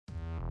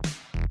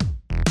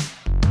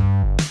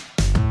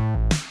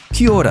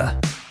Kia ora.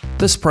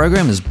 This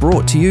program is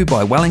brought to you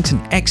by Wellington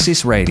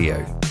Access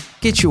Radio.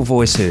 Get your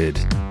voice heard.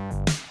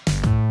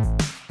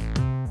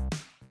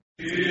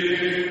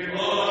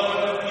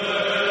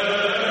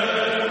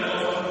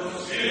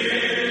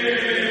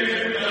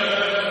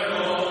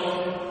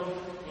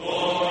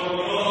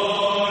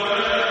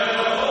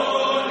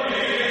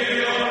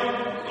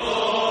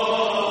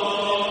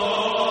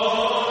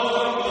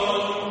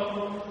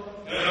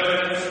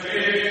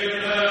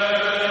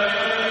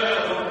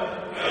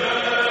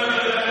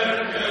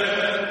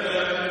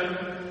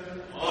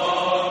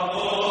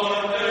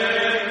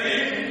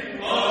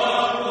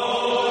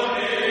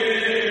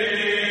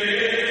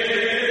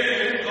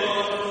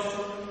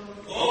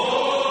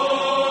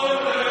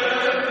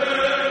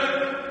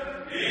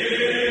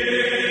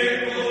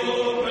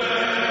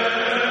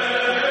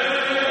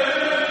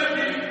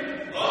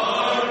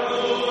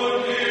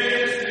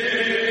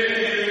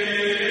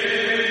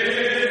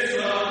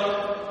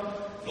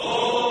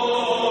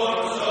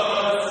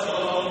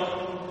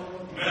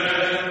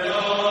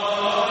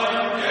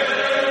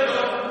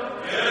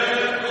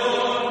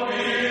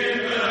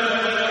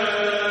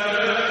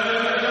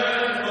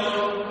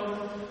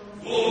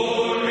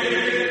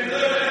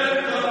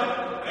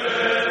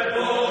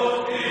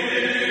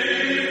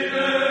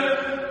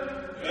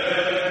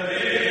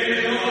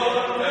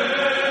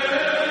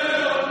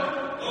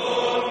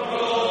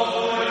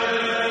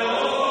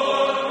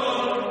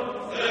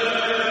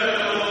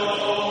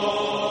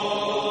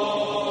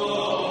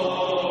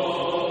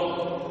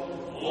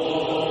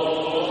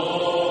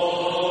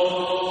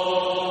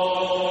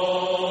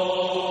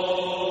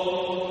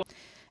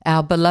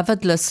 Our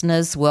beloved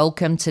listeners,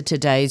 welcome to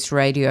today's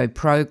radio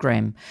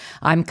program.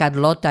 I'm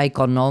Carlota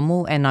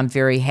Economou and I'm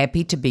very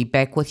happy to be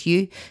back with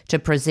you to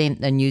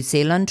present the New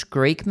Zealand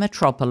Greek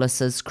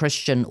Metropolis's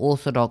Christian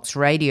Orthodox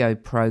radio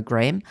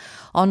program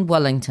on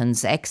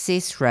Wellington's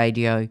Access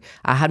Radio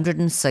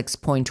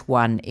 106.1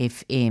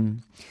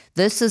 FM.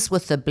 This is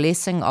with the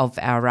blessing of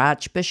our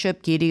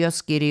Archbishop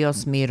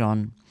Kyrios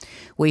Miron.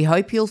 We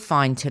hope you'll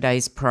find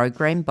today's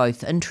program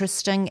both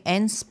interesting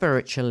and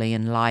spiritually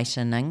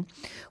enlightening,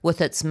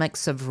 with its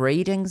mix of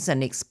readings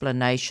and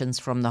explanations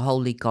from the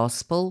Holy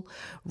Gospel,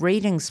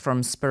 readings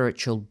from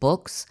spiritual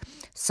books,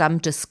 some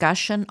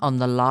discussion on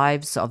the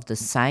lives of the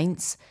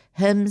saints,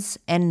 hymns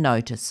and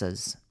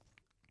notices.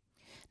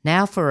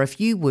 Now for a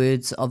few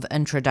words of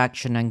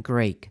introduction in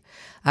Greek.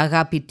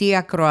 Αγαπητοί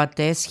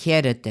ακροατές,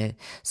 χαίρετε.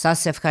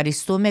 Σας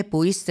ευχαριστούμε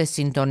που είστε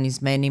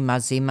συντονισμένοι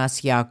μαζί μας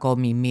για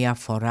ακόμη μία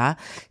φορά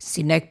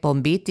στην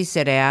εκπομπή της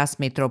Ιεράς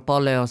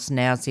Μητροπόλεως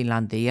Νέας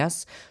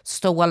Ζηλανδίας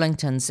στο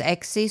Wellington's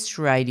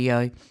Access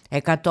Radio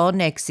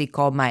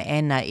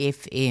 106,1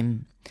 FM.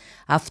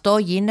 Αυτό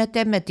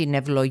γίνεται με την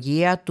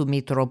ευλογία του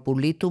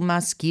Μητροπολίτου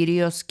μας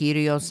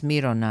Κύριος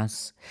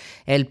Μύρονας.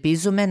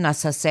 Ελπίζουμε να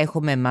σας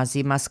έχουμε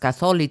μαζί μας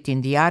καθ' όλη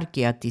την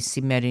διάρκεια της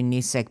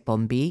σημερινής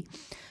εκπομπή,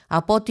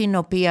 από την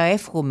οποία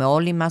εύχομαι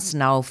όλοι μας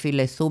να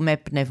οφειλεθούμε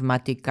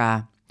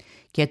πνευματικά.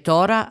 Και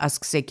τώρα ας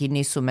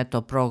ξεκινήσουμε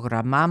το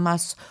πρόγραμμά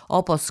μας,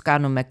 όπως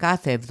κάνουμε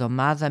κάθε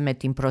εβδομάδα με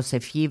την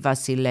προσευχή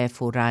Βασιλεύ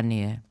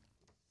Ουράνιε.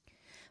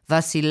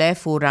 Βασιλεύ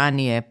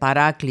Ουράνιε,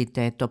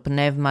 παράκλητε το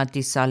πνεύμα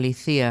της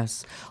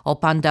αληθείας, ο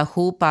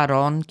πανταχού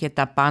παρών και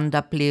τα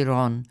πάντα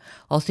πληρών,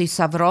 ο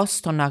θησαυρός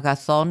των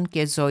αγαθών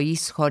και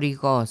ζωής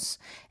χορηγός,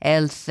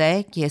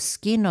 έλθε και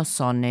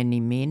σκήνωσον εν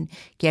ημίν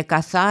και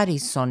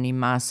καθάρισον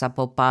ημάς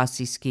από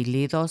πάσης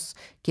κυλίδος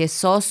και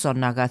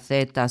σώσον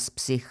αγαθέτας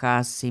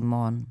ψυχάς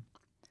ημών.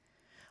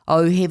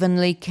 O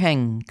Heavenly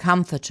King,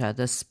 Comforter,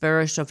 the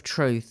Spirit of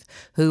Truth,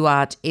 who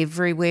art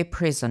everywhere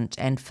present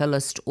and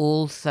fillest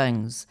all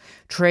things,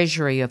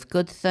 Treasury of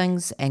good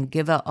things and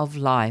Giver of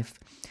life,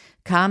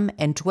 come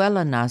and dwell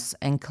in us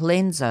and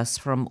cleanse us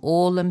from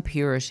all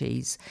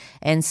impurities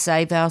and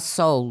save our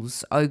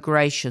souls, O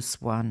Gracious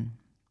One.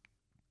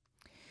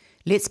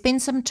 Let's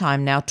spend some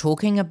time now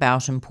talking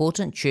about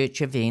important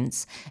church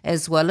events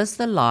as well as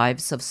the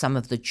lives of some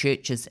of the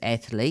church's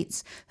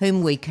athletes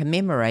whom we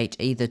commemorate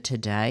either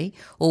today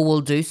or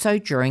will do so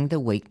during the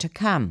week to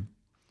come.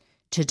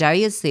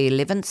 Today is the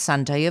 11th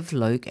Sunday of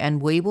Luke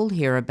and we will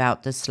hear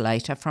about this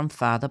later from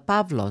Father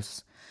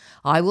Pavlos.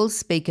 I will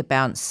speak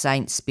about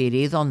Saint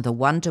Spiridon, the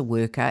wonder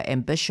worker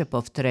and Bishop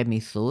of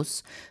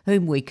Tremithous,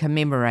 whom we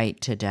commemorate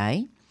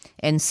today,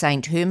 and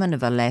Saint Herman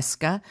of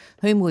Alaska,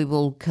 whom we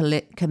will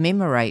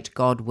commemorate,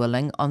 God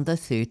willing, on the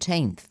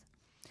 13th.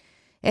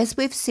 As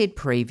we've said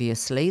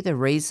previously, the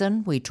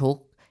reason we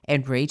talk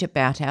and read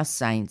about our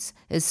saints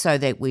is so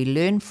that we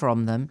learn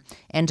from them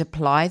and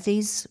apply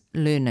these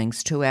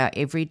learnings to our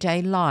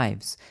everyday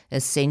lives,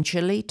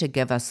 essentially to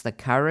give us the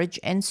courage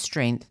and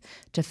strength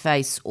to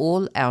face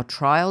all our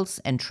trials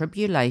and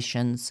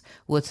tribulations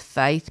with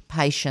faith,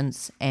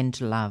 patience, and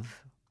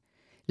love.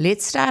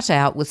 Let's start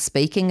out with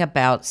speaking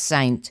about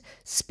Saint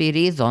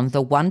Spiridon,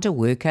 the wonder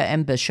worker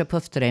and Bishop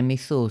of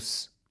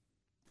Tremithous.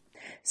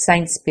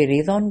 Saint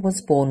Spiridon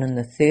was born in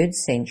the 3rd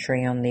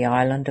century on the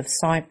island of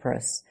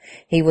Cyprus.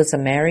 He was a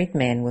married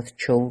man with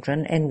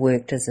children and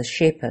worked as a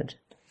shepherd.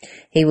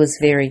 He was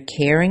very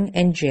caring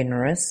and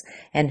generous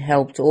and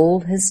helped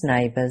all his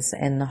neighbors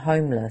and the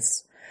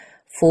homeless.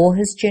 For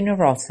his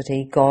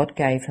generosity, God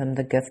gave him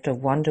the gift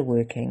of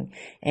wonder-working,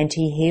 and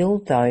he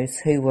healed those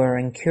who were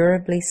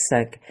incurably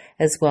sick,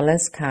 as well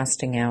as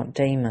casting out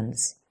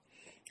demons.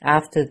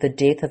 After the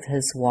death of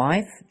his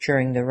wife,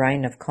 during the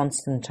reign of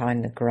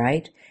Constantine the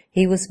Great,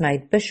 he was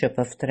made Bishop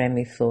of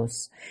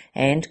Tremithus,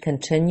 and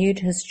continued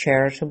his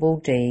charitable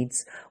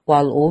deeds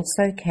while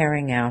also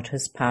carrying out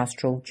his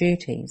pastoral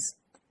duties.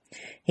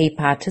 He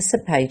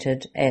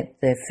participated at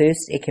the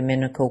First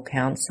Ecumenical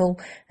Council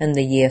in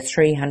the year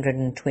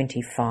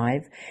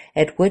 325,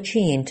 at which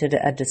he entered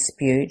a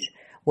dispute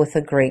with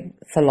a Greek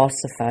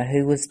philosopher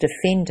who was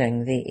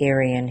defending the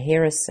Arian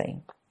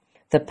heresy.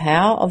 The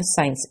power of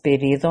Saint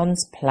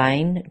Spiridon's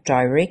plain,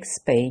 direct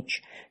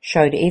speech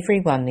showed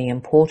everyone the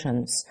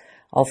importance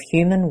of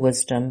human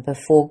wisdom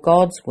before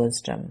God's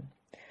wisdom.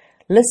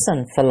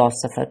 Listen,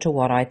 philosopher, to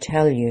what I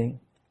tell you.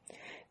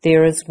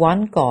 There is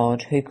one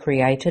God who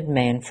created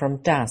man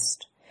from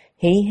dust.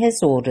 He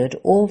has ordered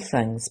all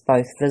things,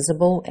 both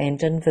visible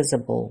and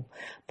invisible,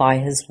 by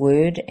his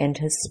word and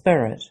his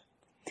Spirit.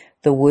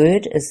 The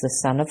Word is the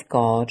Son of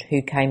God,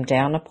 who came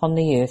down upon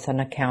the earth on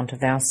account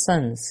of our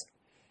sins.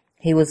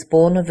 He was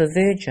born of a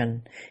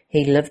virgin.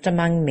 He lived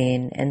among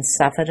men and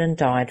suffered and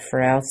died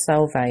for our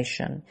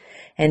salvation.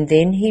 And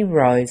then he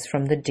rose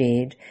from the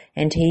dead,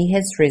 and he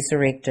has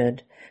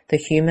resurrected the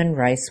human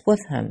race with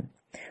him.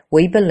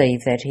 We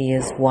believe that he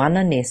is one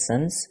in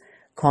essence,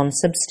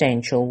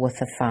 consubstantial with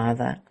the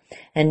Father,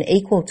 and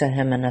equal to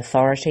him in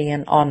authority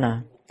and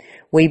honour.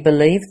 We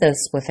believe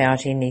this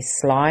without any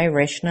sly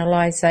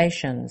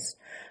rationalizations,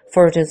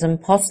 for it is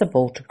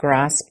impossible to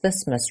grasp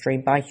this mystery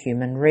by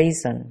human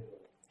reason.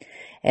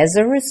 As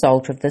a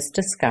result of this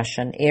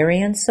discussion,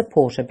 Arian's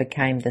supporter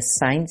became the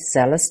saint's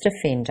zealous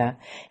defender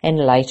and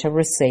later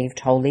received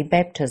holy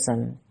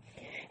baptism.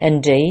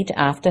 Indeed,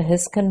 after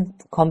his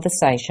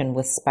conversation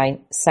with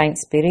Saint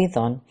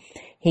Spiridon,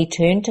 he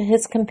turned to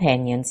his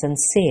companions and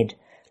said,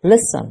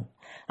 "Listen,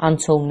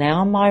 until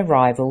now my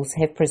rivals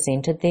have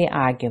presented their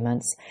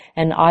arguments,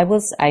 and I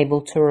was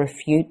able to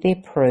refute their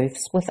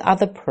proofs with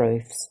other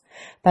proofs.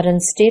 But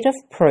instead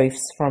of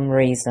proofs from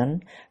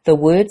reason, the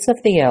words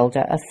of the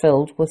elder are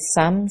filled with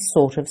some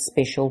sort of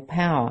special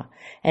power,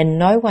 and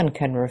no one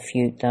can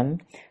refute them,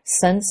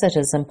 since it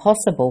is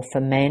impossible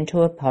for man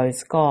to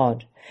oppose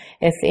God.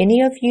 If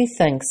any of you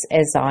thinks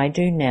as I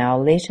do now,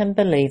 let him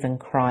believe in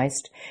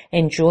Christ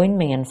and join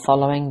me in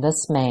following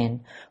this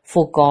man,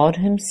 for God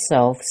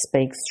himself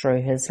speaks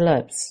through his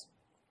lips."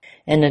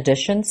 In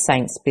addition,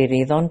 Saint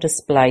Spiridon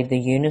displayed the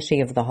unity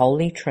of the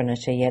Holy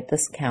Trinity at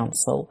this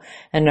council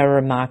in a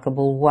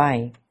remarkable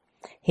way.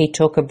 He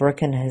took a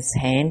brick in his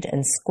hand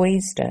and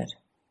squeezed it.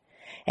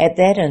 At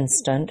that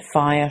instant,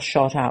 fire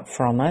shot up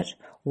from it,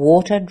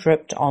 water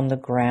dripped on the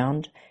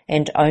ground,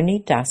 and only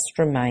dust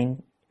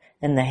remained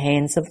in the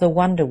hands of the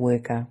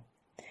wonder-worker.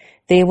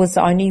 "There was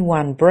only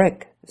one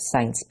brick,"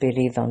 Saint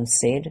Spiridon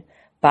said,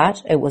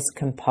 "but it was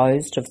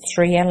composed of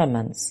 3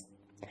 elements.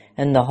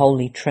 In the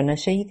Holy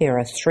Trinity there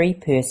are 3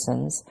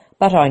 persons,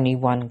 but only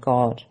one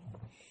God."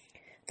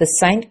 The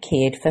saint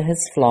cared for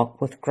his flock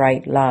with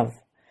great love.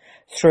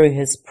 Through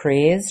his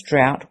prayers,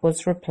 drought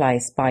was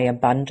replaced by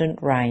abundant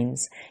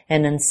rains,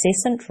 and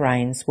incessant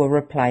rains were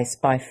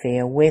replaced by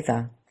fair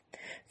weather.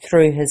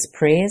 Through his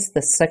prayers,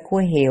 the sick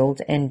were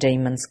healed and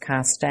demons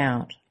cast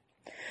out.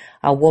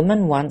 A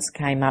woman once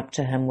came up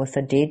to him with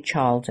a dead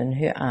child in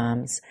her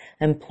arms,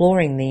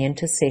 imploring the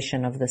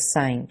intercession of the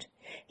saint.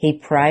 He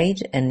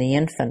prayed, and the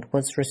infant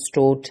was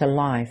restored to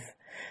life.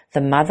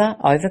 The mother,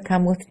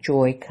 overcome with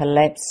joy,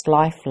 collapsed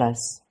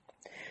lifeless.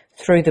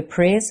 Through the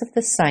prayers of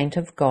the saint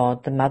of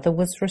God, the mother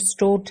was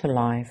restored to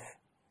life.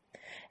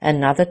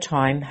 Another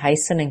time,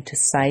 hastening to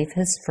save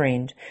his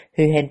friend,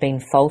 who had been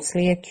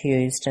falsely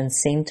accused and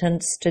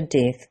sentenced to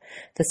death,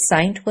 the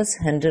saint was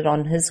hindered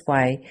on his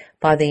way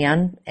by the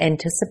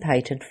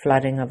unanticipated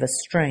flooding of a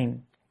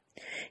stream.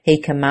 He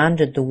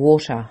commanded the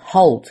water,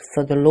 "Halt,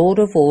 for the Lord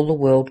of all the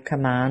world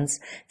commands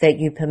that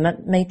you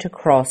permit me to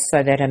cross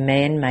so that a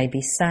man may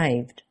be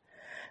saved."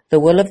 The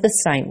will of the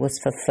saint was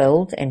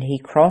fulfilled, and he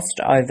crossed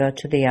over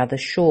to the other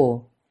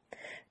shore.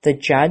 The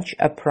judge,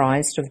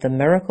 apprised of the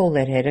miracle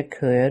that had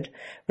occurred,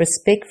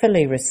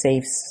 respectfully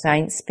received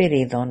Saint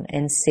Spiridon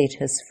and set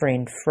his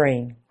friend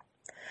free.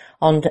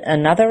 On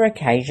another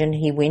occasion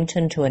he went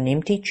into an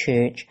empty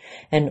church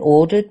and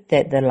ordered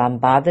that the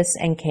lambadas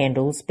and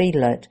candles be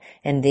lit,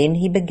 and then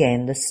he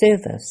began the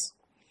service.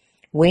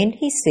 When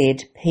he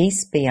said,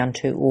 "Peace be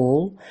unto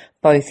all,"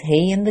 both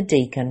he and the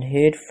deacon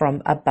heard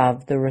from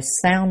above the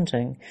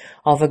resounding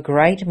of a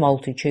great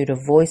multitude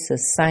of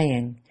voices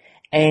saying,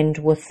 "And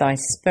with thy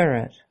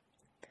spirit."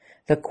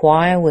 The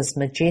choir was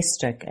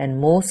majestic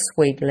and more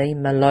sweetly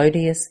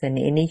melodious than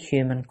any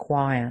human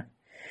choir.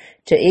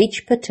 To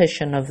each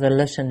petition of the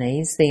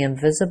litanies, the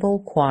invisible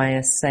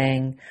choir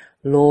sang,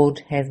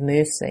 "Lord, have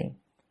mercy."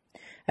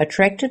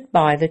 Attracted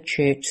by the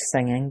church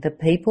singing, the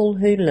people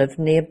who lived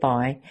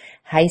nearby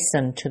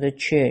hastened to the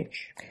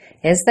church.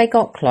 As they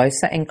got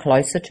closer and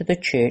closer to the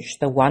church,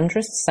 the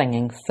wondrous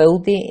singing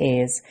filled their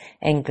ears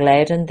and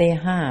gladdened their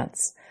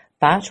hearts.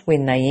 But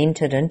when they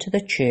entered into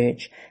the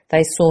church,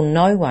 they saw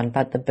no one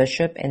but the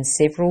bishop and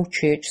several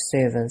church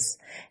servers,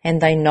 and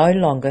they no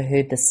longer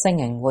heard the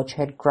singing which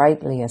had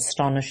greatly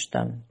astonished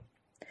them.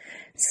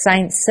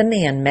 Saint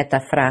Simeon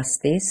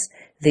Metaphrastes,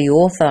 the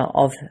author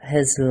of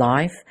his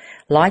life,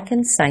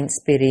 likened Saint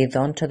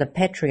Spiridon to the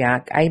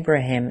patriarch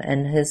Abraham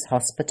in his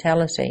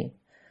hospitality.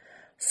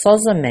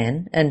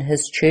 Sozomen, in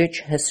his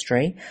church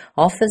history,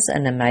 offers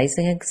an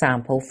amazing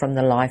example from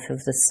the life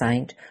of the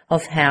saint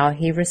of how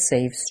he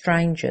received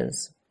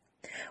strangers.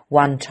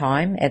 One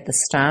time, at the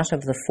start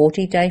of the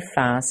 40-day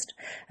fast,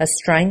 a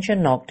stranger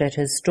knocked at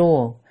his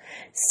door.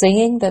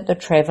 Seeing that the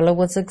traveller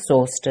was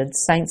exhausted,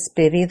 Saint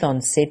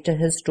Spiridon said to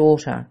his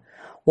daughter,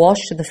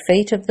 "Wash the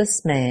feet of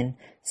this man,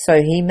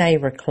 so he may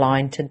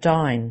recline to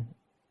dine."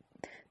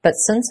 But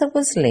since it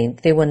was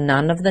Lent, there were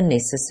none of the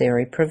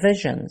necessary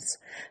provisions,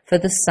 for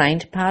the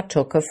saint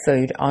partook of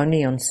food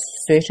only on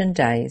certain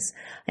days,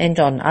 and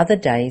on other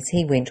days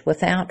he went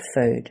without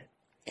food.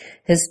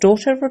 His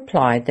daughter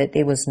replied that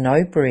there was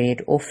no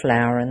bread or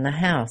flour in the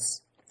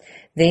house.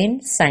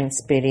 Then Saint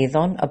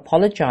Spiridon,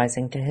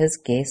 apologizing to his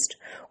guest,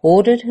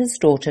 ordered his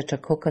daughter to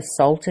cook a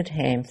salted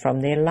ham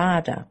from their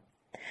larder.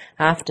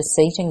 After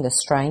seating the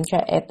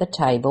stranger at the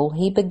table,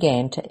 he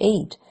began to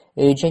eat,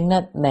 urging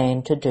the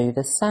man to do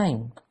the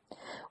same.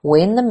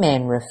 When the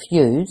man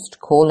refused,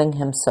 calling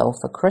himself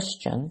a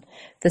Christian,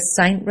 the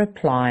saint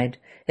replied,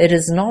 "It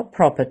is not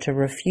proper to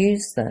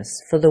refuse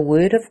this, for the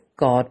word of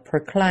God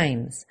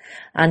proclaims,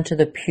 'Unto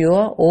the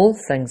pure all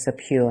things are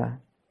pure.'"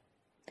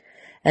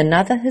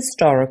 Another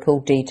historical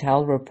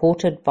detail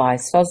reported by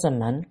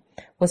Sozomen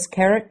was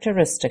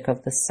characteristic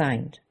of the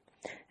saint.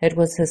 It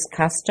was his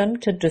custom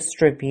to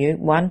distribute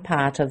one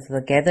part of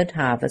the gathered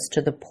harvest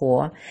to the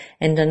poor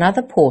and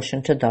another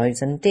portion to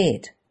those in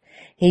debt.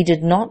 He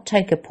did not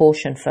take a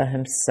portion for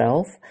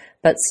himself,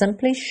 but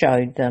simply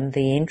showed them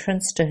the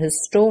entrance to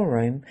his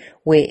storeroom,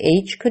 where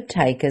each could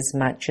take as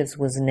much as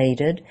was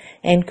needed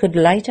and could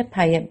later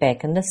pay it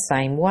back in the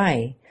same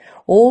way,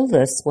 all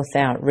this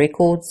without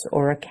records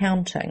or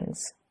accountings.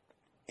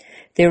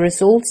 There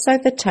is also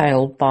the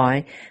tale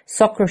by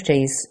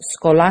Socrates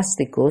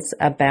Scholasticus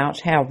about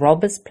how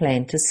robbers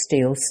planned to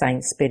steal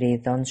Saint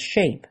Spiridon's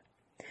sheep.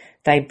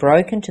 They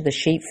broke into the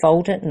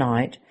sheepfold at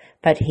night,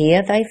 but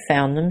here they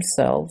found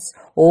themselves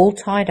all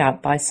tied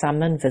up by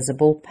some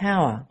invisible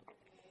power.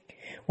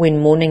 When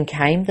morning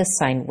came, the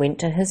saint went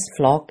to his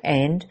flock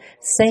and,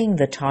 seeing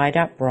the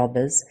tied-up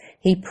robbers,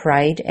 he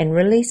prayed and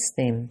released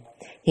them.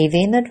 He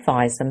then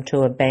advised them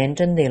to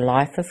abandon their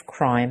life of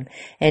crime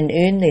and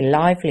earn their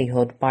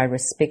livelihood by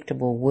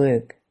respectable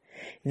work.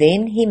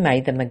 Then he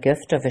made them a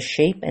gift of a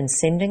sheep, and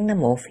sending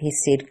them off, he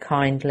said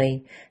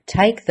kindly,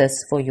 "Take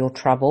this for your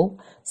trouble,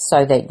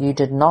 so that you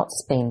did not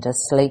spend a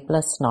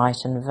sleepless night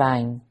in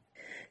vain."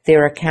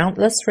 There are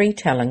countless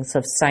retellings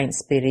of Saint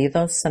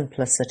Spiridon's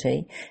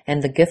simplicity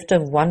and the gift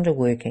of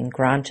wonder-working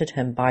granted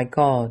him by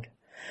God.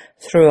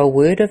 Through a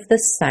word of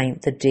this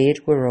saint, the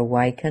dead were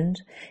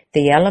awakened,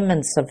 the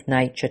elements of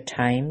nature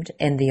tamed,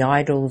 and the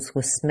idols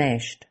were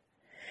smashed.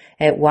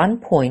 At one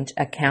point,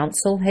 a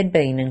council had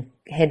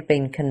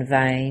been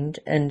convened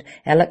in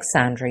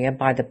Alexandria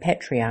by the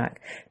Patriarch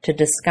to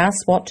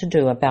discuss what to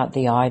do about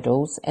the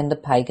idols and the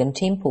pagan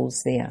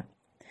temples there.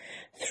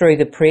 Through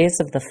the prayers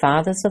of the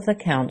fathers of the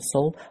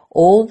council,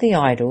 all the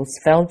idols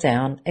fell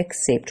down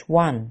except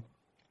one.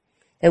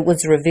 It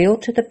was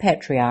revealed to the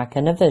Patriarch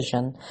in a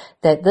vision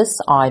that this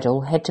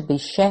idol had to be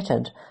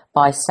shattered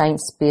by Saint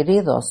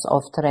Spiridos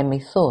of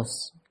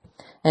Tremithus.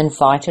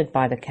 Invited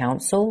by the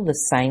council, the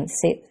saint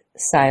set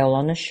sail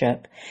on a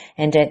ship,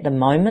 and at the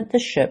moment the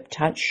ship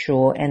touched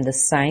shore and the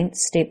saint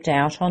stepped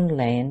out on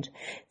land,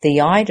 the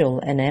idol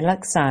in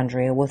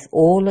Alexandria with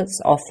all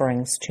its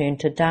offerings turned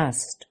to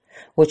dust,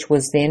 which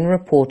was then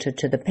reported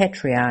to the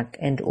Patriarch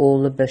and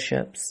all the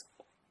bishops.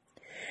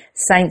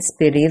 Saint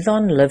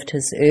Spiridon lived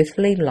his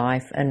earthly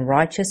life in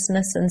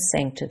righteousness and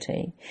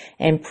sanctity,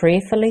 and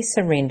prayerfully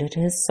surrendered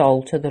his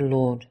soul to the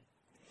Lord.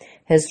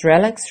 His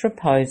relics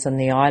repose on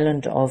the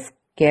island of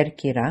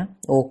Kerkyra,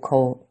 or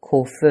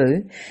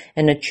Corfu,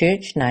 in a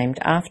church named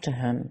after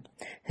him.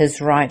 His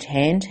right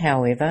hand,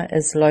 however,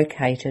 is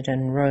located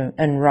in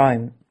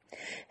Rome.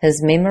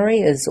 His memory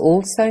is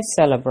also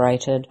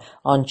celebrated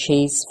on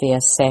Cheese Fair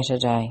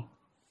Saturday.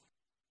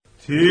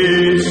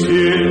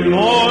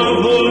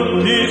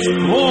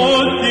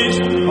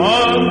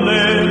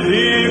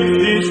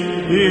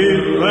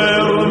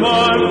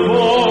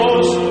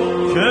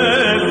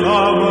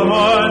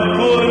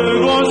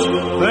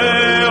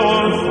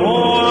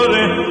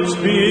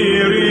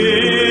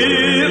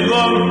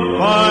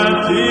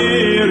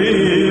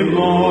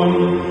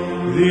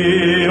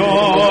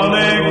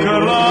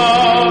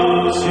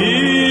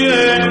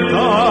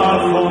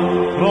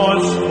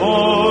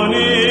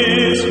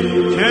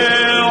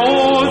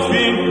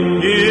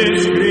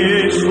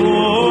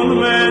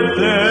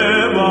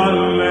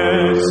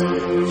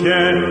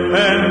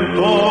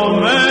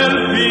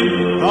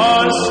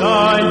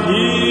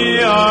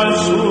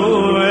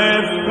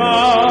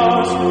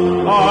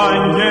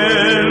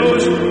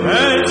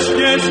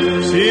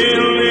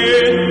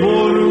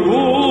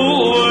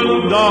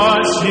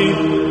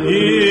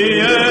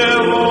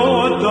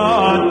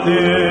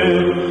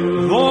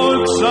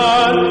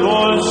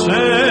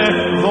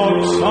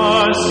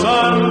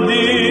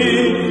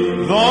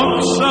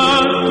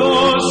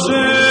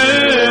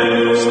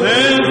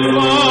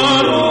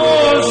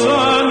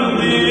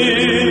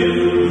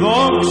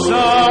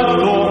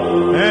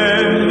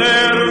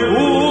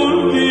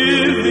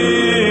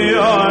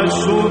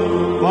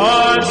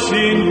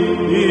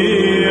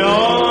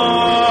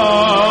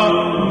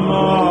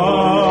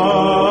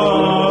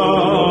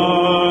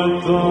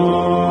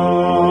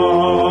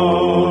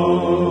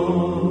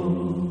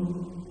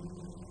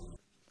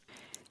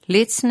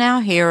 Let's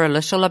now hear a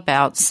little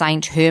about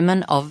Saint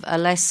Herman of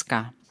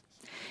Alaska.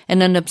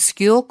 In an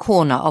obscure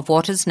corner of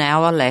what is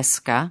now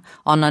Alaska,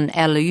 on an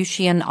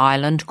Aleutian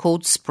island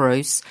called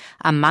Spruce,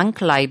 a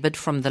monk laboured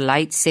from the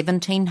late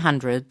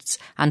 1700s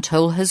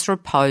until his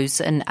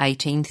repose in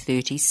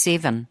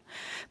 1837.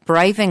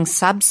 Braving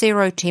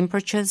sub-zero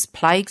temperatures,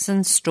 plagues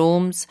and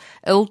storms,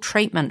 ill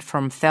treatment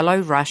from fellow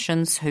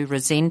Russians who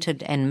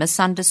resented and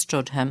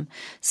misunderstood him,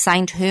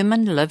 Saint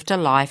Herman lived a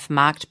life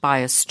marked by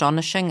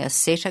astonishing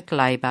ascetic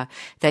labour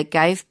that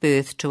gave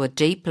birth to a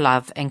deep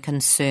love and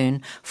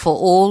concern for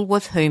all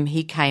with whom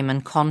he came in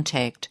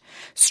contact.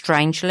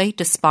 Strangely,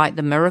 despite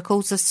the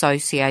miracles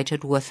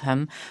associated with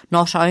him,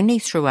 not only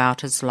throughout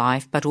his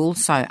life but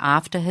also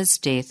after his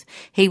death,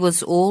 he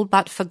was all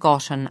but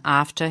forgotten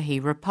after he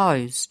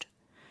reposed.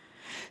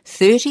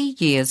 30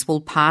 years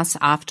will pass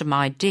after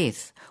my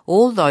death.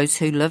 All those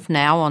who live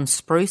now on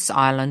Spruce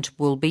Island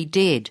will be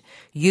dead.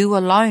 You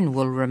alone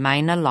will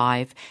remain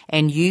alive,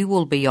 and you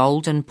will be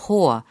old and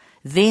poor.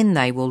 Then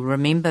they will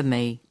remember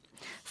me.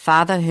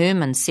 Father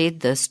Herman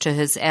said this to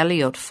his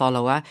Eliot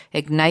follower,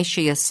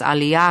 Ignatius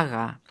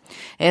Aliaga.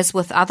 As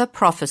with other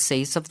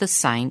prophecies of the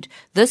saint,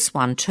 this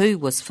one too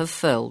was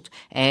fulfilled,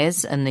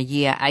 as in the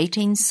year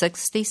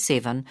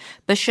 1867,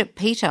 Bishop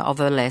Peter of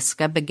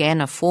Alaska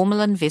began a formal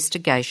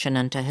investigation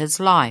into his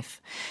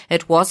life.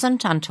 It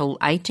wasn't until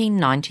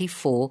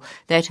 1894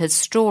 that his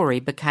story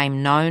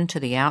became known to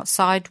the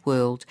outside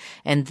world,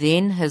 and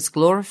then his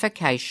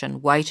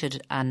glorification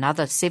waited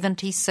another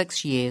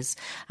 76 years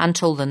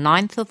until the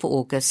 9th of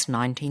August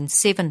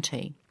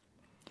 1970.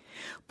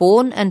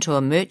 Born into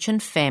a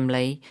merchant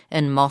family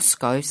in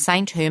Moscow,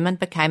 Saint Herman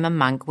became a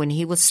monk when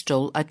he was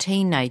still a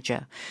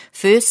teenager,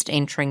 first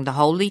entering the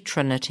Holy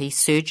Trinity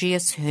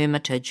Sergius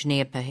Hermitage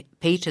near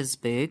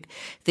Petersburg,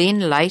 then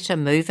later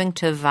moving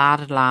to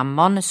Varlam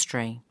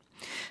Monastery.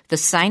 The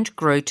saint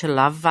grew to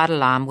love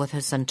Varlam with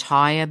his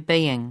entire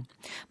being.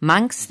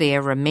 Monks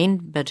there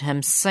remembered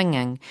him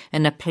singing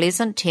in a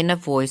pleasant tenor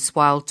voice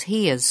while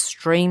tears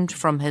streamed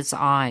from his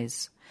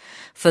eyes.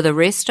 For the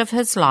rest of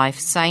his life,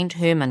 Saint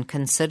Herman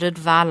considered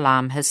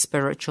Varlam his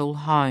spiritual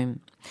home.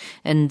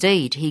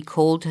 Indeed, he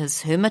called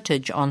his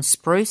hermitage on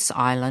Spruce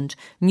Island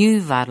New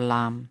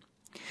Varlam.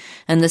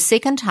 In the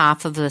second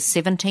half of the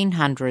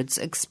 1700s,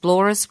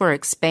 explorers were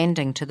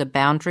expanding to the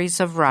boundaries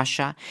of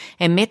Russia,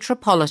 and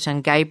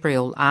Metropolitan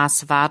Gabriel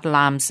asked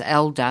Varlam's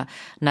elder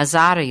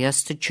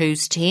Nazarius to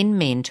choose 10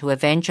 men to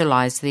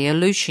evangelize the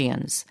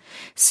Aleutians.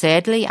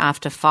 Sadly,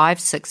 after 5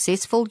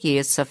 successful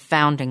years of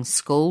founding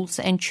schools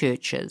and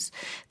churches,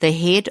 the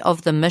head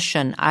of the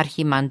mission,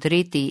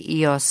 Archimandriti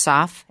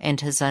Iosaf, and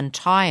his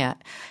entire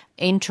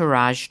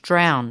entourage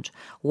drowned.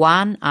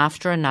 One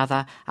after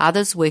another,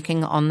 others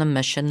working on the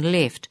mission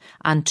left,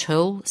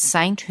 until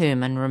Saint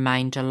Herman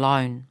remained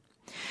alone.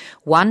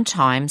 One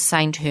time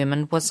Saint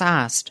Herman was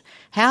asked,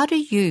 "How do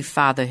you,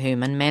 Father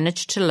Herman,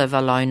 manage to live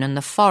alone in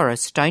the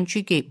forest? Don't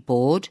you get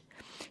bored?"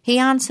 He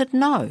answered,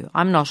 "No,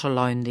 I'm not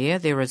alone there.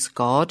 There is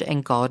God,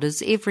 and God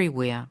is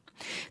everywhere.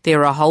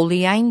 There are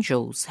holy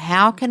angels.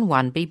 How can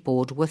one be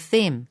bored with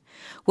them?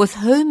 With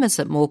whom is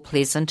it more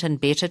pleasant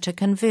and better to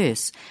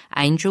converse,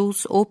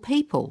 angels or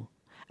people?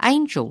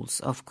 Angels,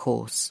 of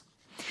course."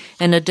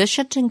 In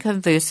addition to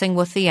conversing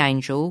with the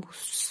angels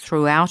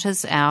throughout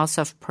his hours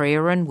of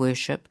prayer and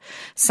worship,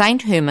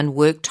 Saint Herman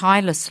worked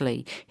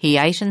tirelessly. He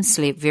ate and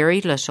slept very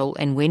little,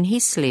 and when he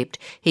slept,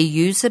 he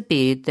used a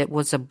bed that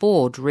was a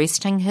board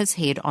resting his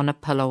head on a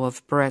pillow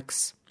of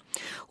bricks.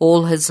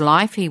 All his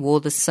life he wore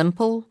the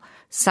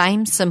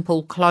same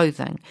simple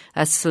clothing,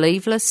 a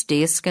sleeveless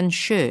deerskin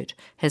shirt,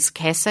 his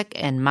cassock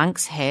and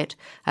monk's hat,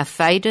 a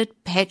faded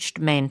patched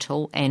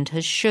mantle, and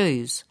his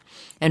shoes.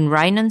 In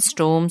rain and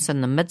storms, in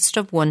the midst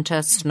of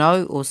winter,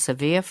 snow or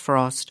severe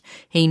frost,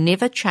 he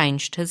never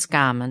changed his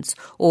garments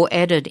or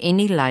added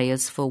any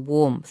layers for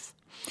warmth.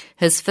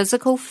 His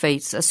physical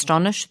feats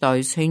astonished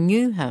those who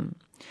knew him.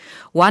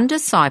 One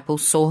disciple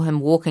saw him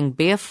walking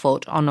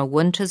barefoot on a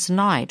winter's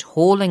night,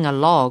 hauling a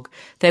log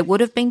that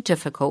would have been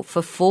difficult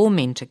for 4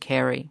 men to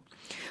carry.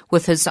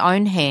 With his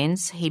own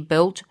hands, he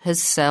built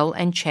his cell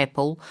and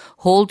chapel,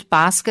 hauled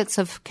baskets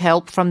of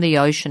kelp from the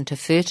ocean to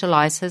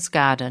fertilize his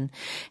garden,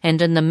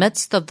 and in the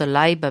midst of the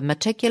labor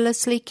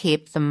meticulously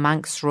kept the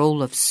monk's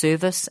rule of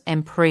service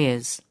and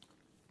prayers.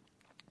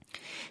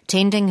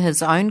 Tending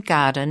his own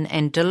garden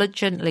and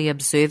diligently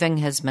observing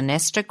his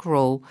monastic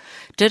rule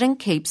didn't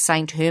keep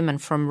Saint Herman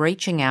from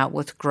reaching out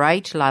with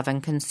great love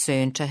and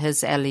concern to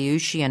his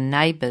Aleutian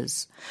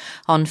neighbours.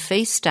 On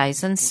feast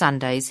days and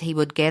Sundays he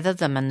would gather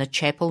them in the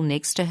chapel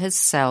next to his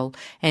cell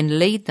and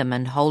lead them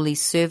in holy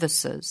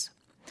services.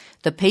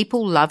 The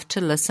people loved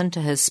to listen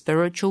to his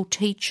spiritual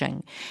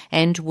teaching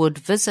and would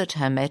visit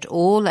him at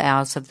all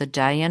hours of the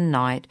day and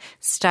night,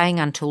 staying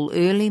until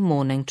early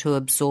morning to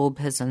absorb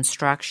his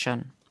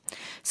instruction.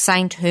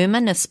 Saint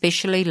Herman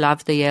especially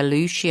loved the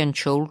Aleutian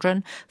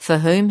children, for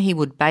whom he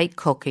would bake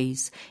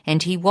cookies,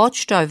 and he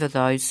watched over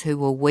those who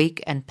were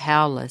weak and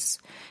powerless.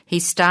 He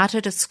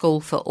started a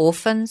school for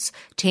orphans,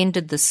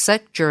 tended the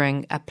sick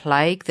during a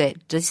plague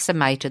that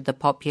decimated the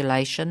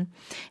population,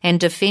 and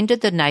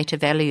defended the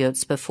native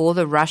Aleuts before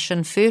the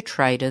Russian fur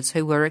traders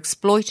who were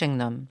exploiting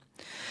them.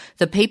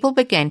 The people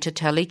began to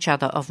tell each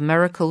other of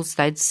miracles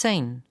they'd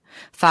seen.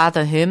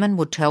 Father Herman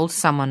would tell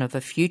someone of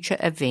a future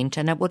event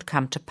and it would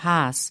come to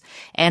pass.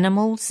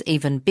 Animals,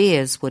 even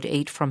bears, would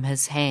eat from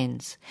his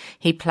hands.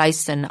 He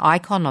placed an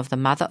icon of the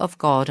Mother of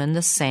God in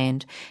the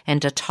sand,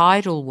 and a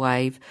tidal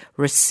wave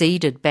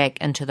receded back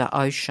into the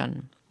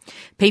ocean.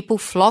 People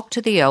flocked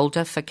to the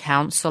elder for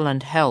counsel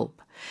and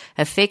help.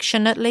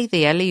 Affectionately,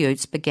 the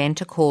Aleuts began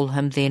to call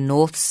him their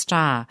North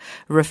Star,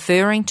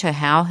 referring to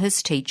how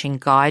his teaching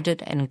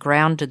guided and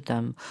grounded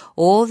them,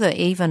 or the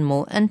even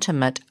more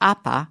intimate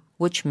Appa,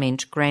 which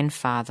meant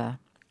grandfather.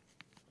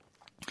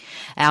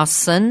 Our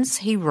sins,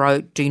 he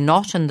wrote, do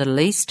not in the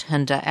least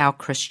hinder our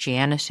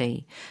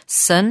Christianity.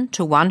 Sin,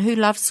 to one who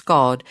loves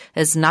God,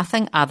 is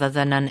nothing other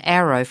than an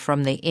arrow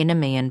from the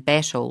enemy in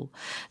battle.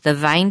 The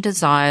vain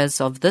desires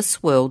of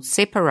this world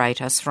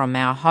separate us from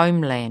our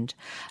homeland.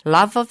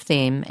 Love of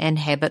them and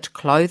habit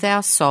clothe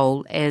our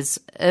soul as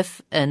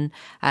if in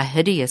a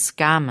hideous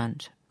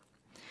garment.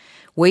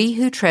 We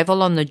who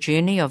travel on the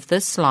journey of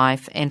this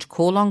life and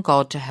call on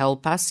God to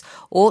help us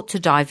ought to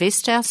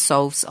divest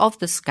ourselves of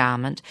this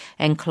garment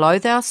and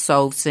clothe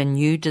ourselves in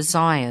new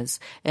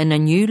desires, in a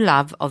new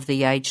love of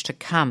the age to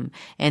come,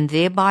 and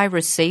thereby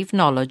receive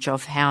knowledge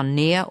of how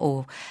near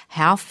or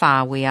how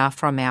far we are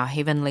from our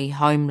heavenly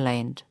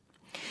homeland.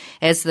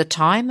 As the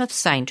time of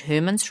St.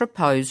 Herman's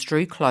repose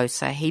drew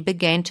closer, he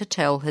began to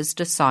tell his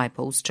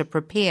disciples to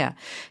prepare,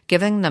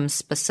 giving them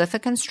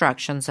specific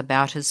instructions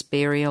about his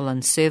burial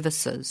and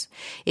services.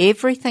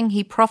 Everything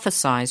he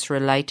prophesied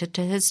related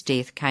to his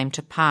death came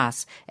to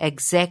pass,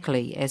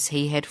 exactly as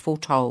he had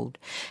foretold.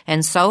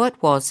 And so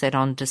it was that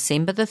on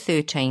December the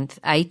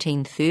 13th,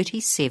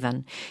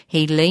 1837,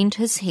 he leaned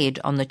his head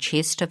on the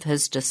chest of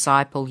his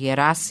disciple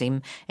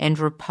Gerasim and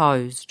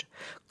reposed.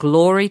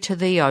 Glory to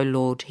thee, O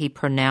Lord, he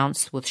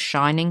pronounced with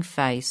shining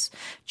face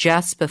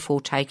just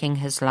before taking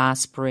his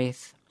last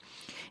breath.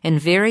 In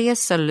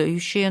various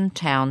Aleutian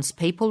towns,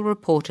 people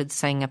reported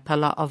seeing a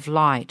pillar of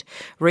light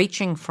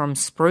reaching from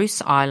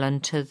Spruce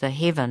Island to the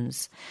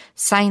heavens.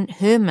 Saint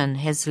Herman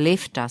has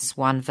left us,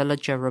 one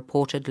villager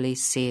reportedly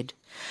said.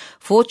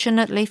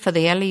 Fortunately for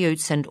the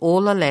Aleuts and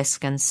all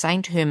Alaskans,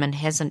 Saint Herman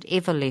hasn't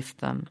ever left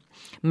them.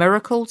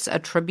 Miracles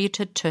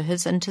attributed to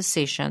his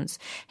intercessions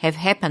have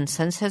happened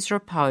since his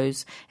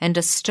repose and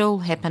are still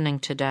happening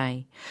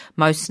today.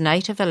 Most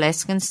native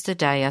Alaskans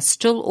today are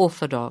still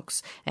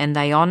Orthodox, and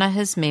they honour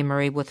his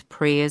memory with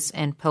prayers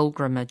and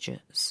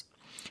pilgrimages.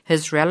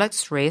 His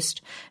relics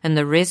rest in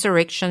the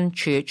Resurrection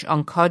Church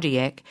on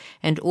Kodiak,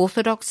 and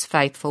Orthodox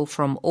faithful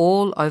from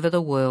all over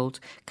the world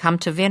come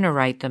to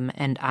venerate them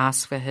and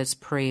ask for his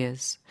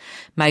prayers.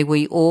 May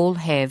we all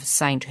have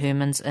Saint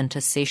Herman's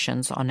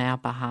intercessions on our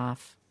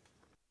behalf.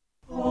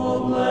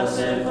 O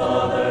blessed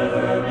Father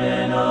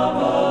Herman of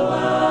Alaska,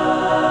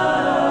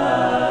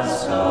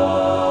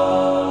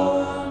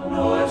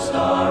 North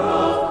Star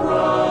of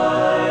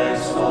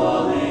Christ,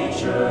 Holy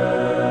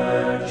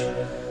Church,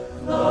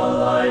 the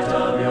light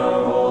of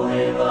your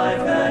holy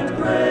life and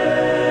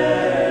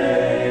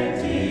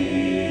great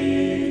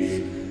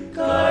deeds,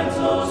 guides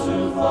those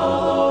who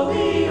follow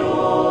the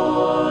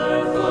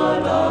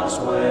Orthodox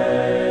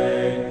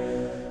way.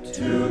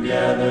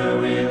 Together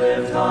we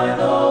lift high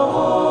the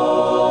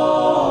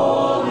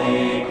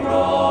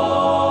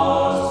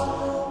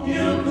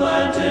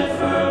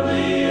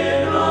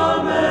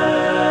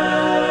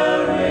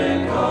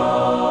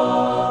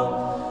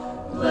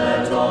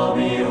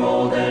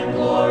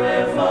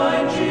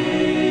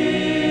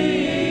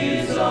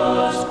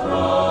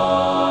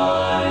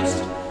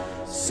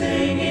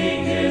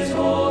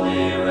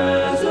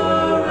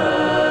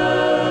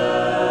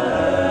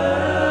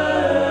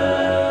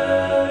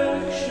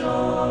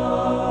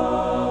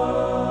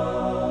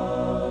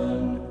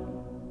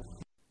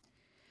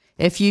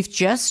If you've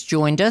just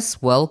joined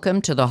us,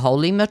 welcome to the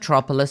Holy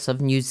Metropolis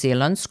of New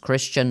Zealand's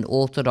Christian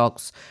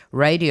Orthodox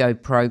radio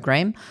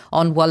program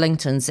on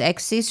Wellington's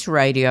Access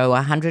Radio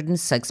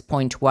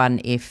 106.1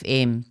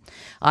 FM.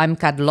 I'm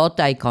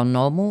Carlotta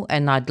Economo,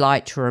 and I'd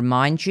like to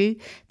remind you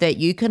that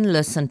you can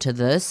listen to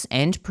this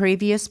and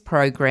previous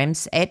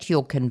programs at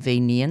your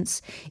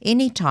convenience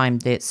anytime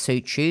that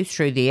suits you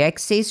through the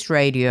Access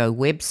Radio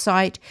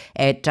website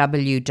at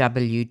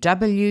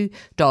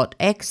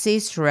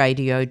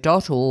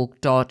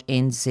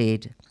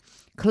www.accessradio.org.nz.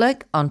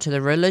 Click onto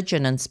the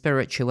Religion and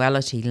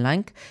Spirituality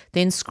link,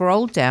 then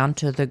scroll down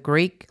to the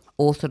Greek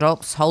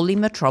Orthodox Holy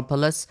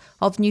Metropolis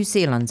of New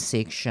Zealand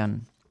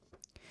section.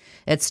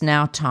 It's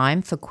now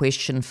time for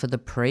Question for the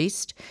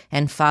Priest,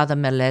 and Father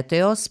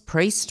Meletios,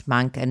 priest,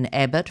 monk and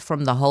abbot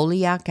from the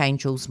Holy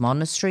Archangel's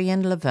Monastery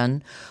in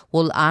Levin,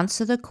 will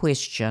answer the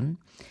question,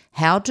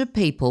 how do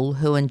people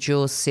who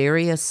endure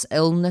serious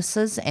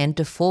illnesses and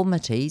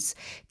deformities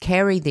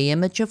carry the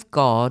image of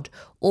God,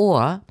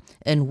 or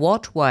in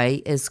what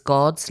way is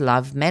God's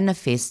love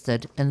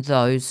manifested in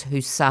those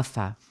who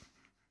suffer?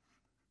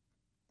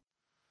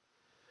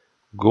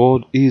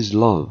 God is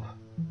love,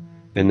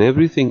 and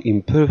everything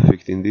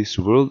imperfect in this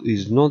world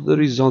is not the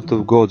result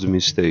of God's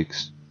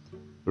mistakes.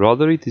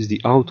 Rather, it is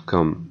the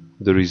outcome,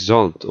 the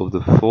result of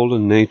the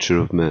fallen nature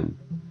of man.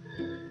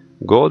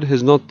 God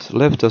has not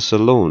left us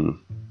alone.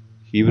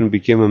 He even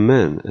became a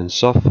man and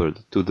suffered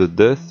to the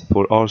death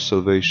for our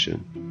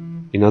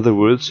salvation. In other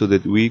words, so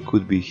that we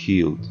could be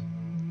healed.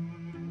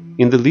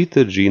 In the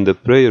liturgy, in the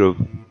prayer of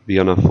the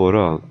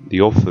anaphora,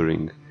 the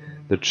offering,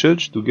 the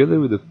Church, together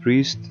with the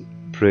priest,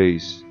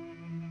 prays,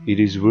 "It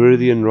is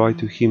worthy and right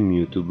to hymn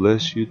you, to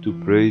bless you, to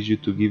praise you,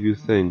 to give you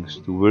thanks,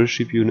 to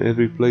worship you in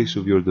every place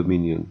of your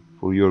dominion,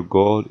 for you are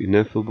God,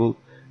 ineffable,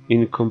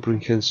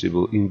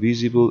 incomprehensible,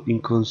 invisible,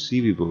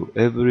 inconceivable,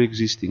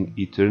 ever-existing,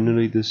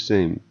 eternally the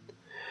same.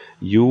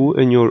 You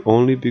and your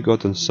only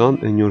begotten Son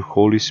and your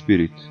Holy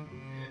Spirit.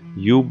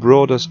 You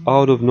brought us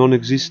out of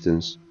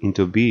non-existence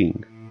into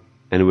being,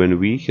 and when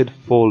we had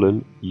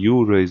fallen,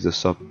 you raised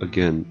us up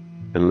again,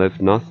 and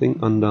left nothing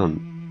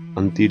undone,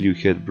 until you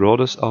had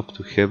brought us up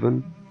to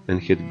heaven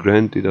and had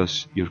granted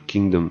us your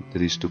kingdom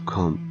that is to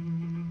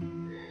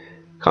come."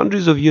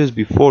 Hundreds of years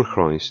before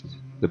Christ,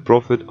 the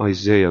prophet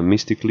Isaiah,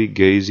 mystically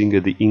gazing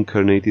at the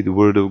incarnated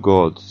Word of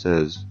God,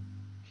 says,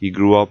 "He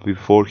grew up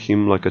before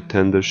him like a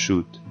tender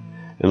shoot,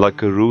 and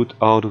like a root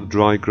out of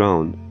dry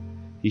ground.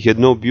 He had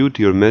no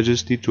beauty or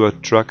majesty to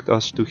attract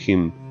us to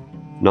him,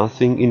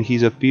 nothing in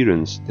his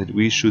appearance that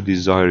we should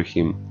desire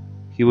him.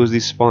 He was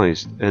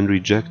despised and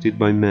rejected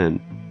by men,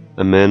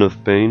 a man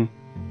of pain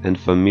and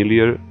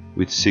familiar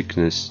with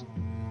sickness.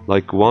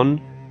 Like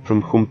one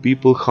from whom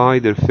people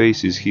hide their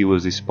faces he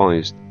was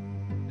despised,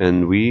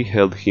 and we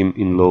held him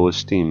in low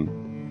esteem.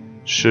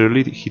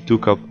 Surely he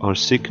took up our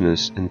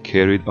sickness and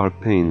carried our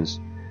pains,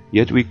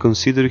 yet we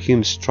consider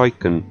him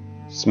stricken,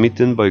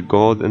 smitten by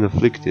God and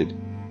afflicted.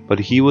 But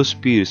he was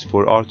pierced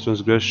for our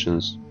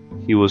transgressions,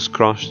 he was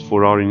crushed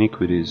for our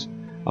iniquities.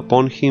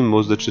 Upon him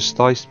was the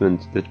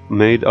chastisement that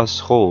made us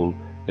whole,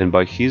 and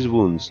by his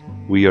wounds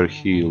we are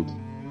healed."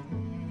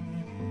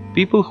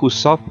 People who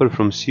suffer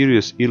from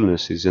serious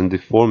illnesses and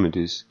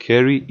deformities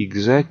carry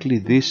exactly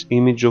this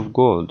image of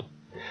God,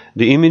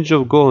 the image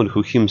of God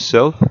who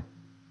himself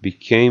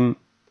became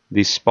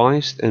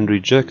despised and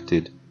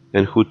rejected,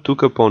 and who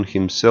took upon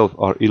himself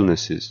our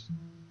illnesses.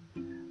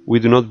 We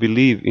do not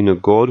believe in a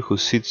God who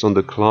sits on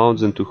the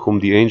clouds and to whom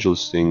the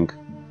angels sing,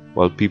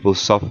 while people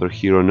suffer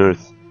here on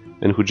earth,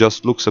 and who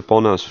just looks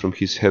upon us from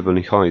his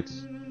heavenly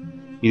heights.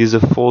 It is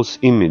a false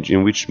image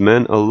in which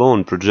man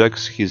alone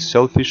projects his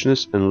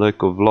selfishness and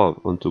lack of love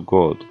onto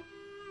God.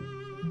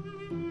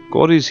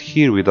 God is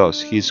here with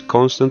us. He is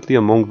constantly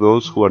among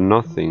those who are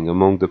nothing,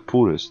 among the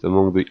poorest,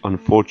 among the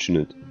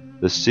unfortunate,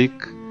 the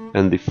sick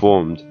and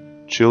deformed,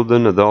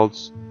 children,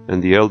 adults,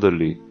 and the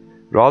elderly,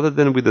 rather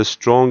than with the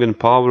strong and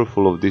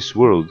powerful of this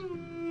world,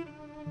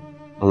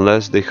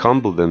 unless they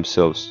humble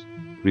themselves,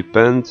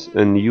 repent,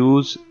 and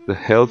use the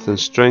health and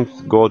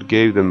strength God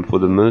gave them for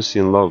the mercy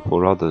and love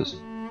for others.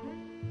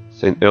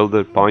 Saint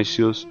Elder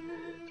Paisios,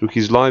 through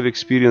his life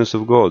experience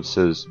of God,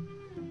 says,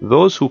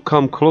 "Those who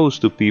come close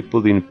to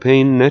people in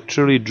pain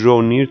naturally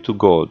draw near to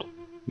God,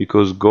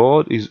 because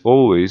God is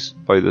always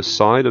by the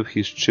side of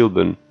his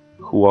children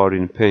who are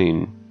in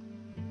pain."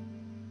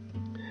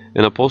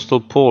 And Apostle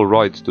Paul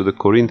writes to the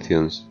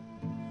Corinthians,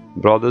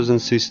 "Brothers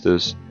and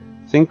sisters,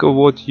 think of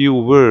what you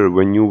were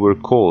when you were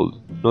called.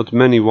 Not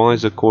many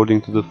wise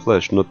according to the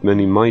flesh, not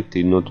many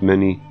mighty, not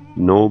many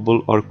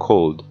noble are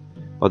called.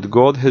 But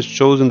God has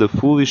chosen the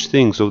foolish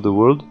things of the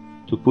world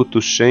to put to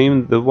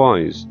shame the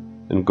wise,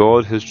 and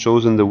God has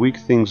chosen the weak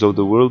things of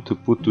the world to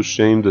put to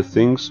shame the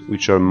things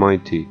which are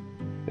mighty.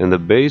 And the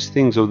base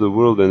things of the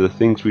world and the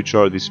things which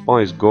are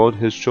despised God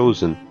has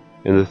chosen,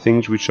 and the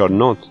things which are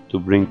not, to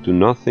bring to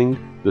nothing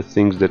the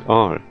things that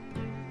are,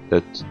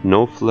 that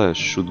no flesh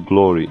should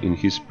glory in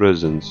his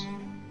presence."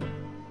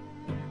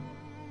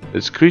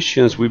 As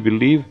Christians, we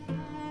believe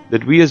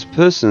that we as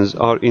persons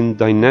are in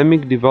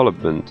dynamic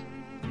development.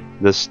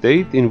 The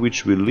state in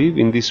which we live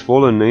in this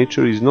fallen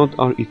nature is not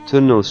our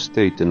eternal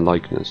state and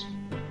likeness.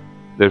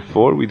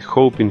 Therefore, with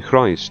hope in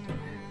Christ,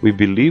 we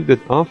believe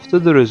that after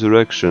the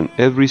resurrection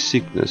every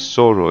sickness,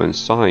 sorrow and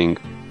sighing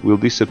will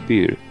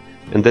disappear,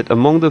 and that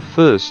among the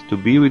first to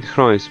be with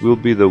Christ will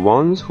be the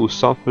ones who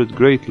suffered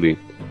greatly,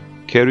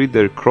 carried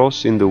their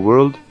cross in the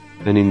world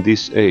and in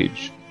this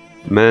age.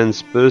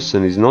 Man's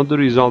person is not the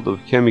result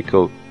of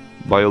chemical,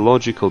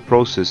 biological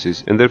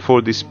processes, and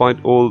therefore,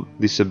 despite all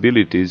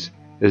disabilities,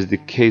 as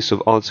the case of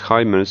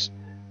Alzheimer's,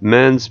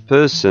 man's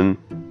person,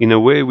 in a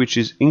way which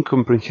is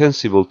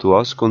incomprehensible to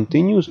us,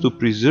 continues to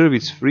preserve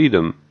its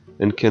freedom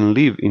and can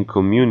live in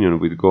communion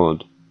with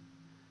God.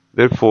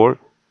 Therefore,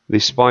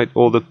 Despite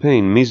all the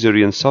pain,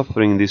 misery and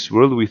suffering in this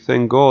world, we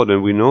thank God,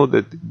 and we know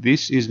that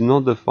this is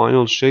not the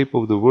final shape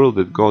of the world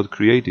that God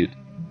created,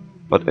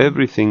 but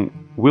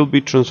everything will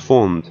be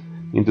transformed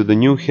into the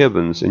new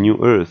heavens and new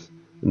earth,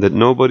 and that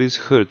nobody's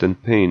hurt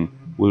and pain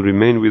will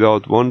remain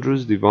without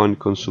wondrous divine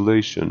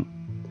consolation.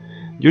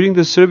 During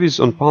the service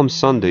on Palm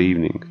Sunday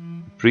evening,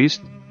 the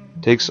priest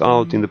takes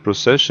out in the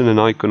procession an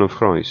icon of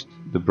Christ,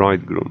 the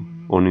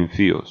bridegroom, on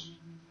Nymphios.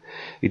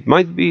 It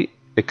might be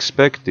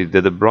expected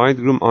that the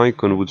bridegroom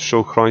icon would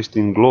show Christ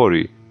in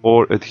glory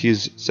or at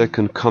his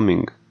second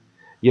coming.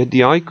 Yet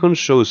the icon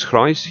shows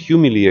Christ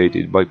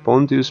humiliated by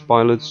Pontius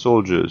Pilate's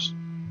soldiers.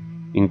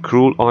 In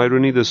cruel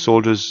irony, the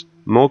soldiers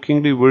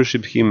mockingly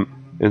worship him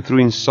and through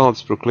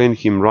insults proclaim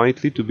him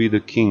rightly to be the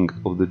king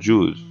of the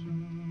Jews.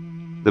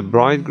 The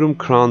bridegroom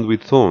crowned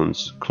with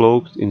thorns,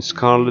 cloaked in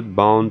scarlet,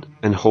 bound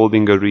and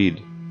holding a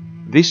reed.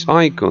 This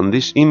icon,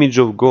 this image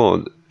of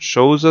God,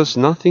 shows us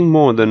nothing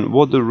more than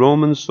what the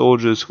Roman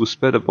soldiers who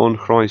sped upon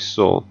Christ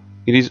saw.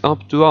 It is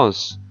up to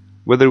us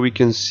whether we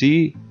can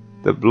see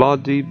the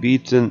bloody,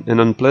 beaten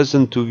and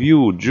unpleasant to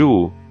view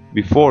Jew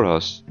before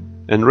us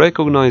and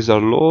recognize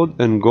our Lord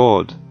and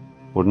God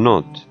or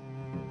not.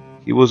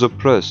 He was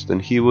oppressed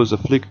and he was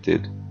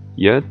afflicted,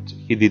 yet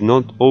he did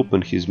not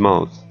open his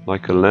mouth,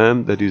 like a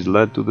lamb that is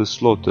led to the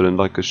slaughter and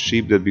like a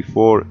sheep that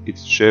before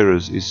its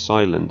shearers is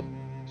silent.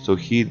 So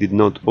he did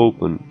not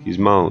open his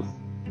mouth.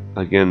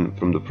 Again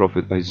from the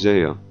prophet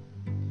Isaiah.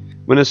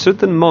 When a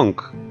certain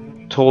monk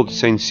told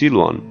Saint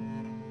Silouan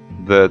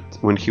that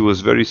when he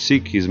was very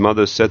sick his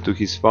mother said to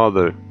his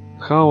father,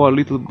 "How our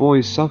little boy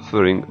is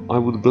suffering, I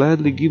would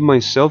gladly give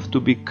myself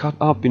to be cut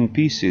up in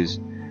pieces,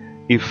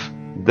 if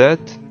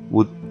that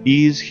would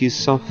ease his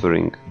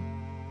suffering."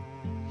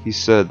 He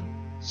said,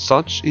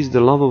 "Such is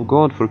the love of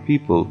God for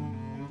people.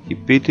 He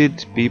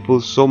pitied people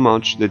so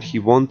much that he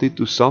wanted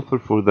to suffer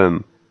for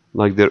them,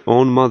 like their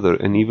own mother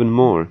and even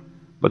more.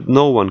 But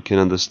no one can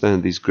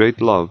understand this great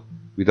love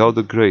without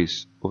the grace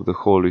of the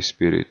Holy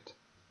Spirit."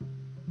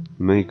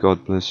 May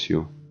God bless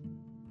you.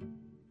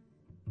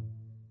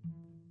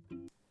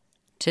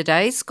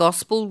 Today's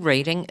Gospel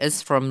reading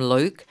is from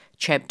Luke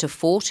chapter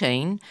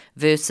 14,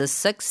 verses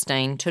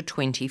 16 to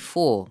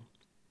 24.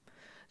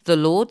 The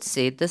Lord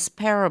said this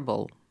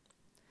parable.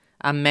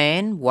 A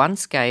man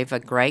once gave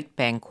a great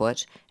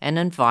banquet and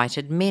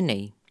invited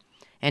many.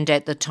 And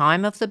at the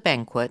time of the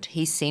banquet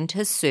he sent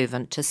his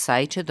servant to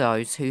say to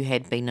those who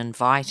had been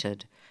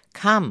invited,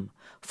 "Come,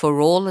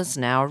 for all is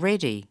now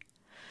ready."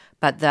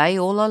 But they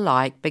all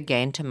alike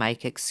began to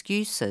make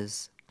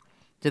excuses.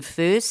 The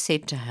first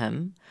said to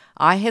him,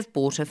 "I have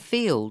bought a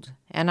field,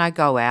 and I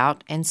go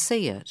out and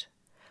see it.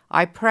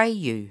 I pray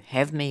you,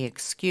 have me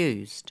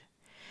excused."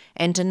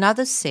 And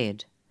another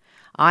said,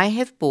 "I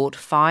have bought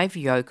 5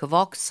 yoke of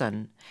oxen,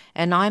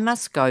 and I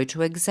must go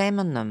to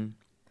examine them.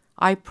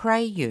 I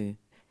pray you,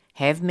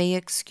 have me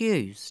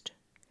excused."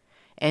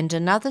 And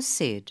another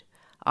said,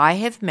 "I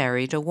have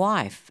married a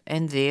wife,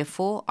 and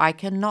therefore I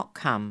cannot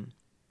come."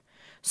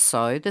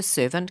 So the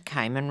servant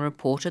came and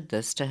reported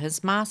this to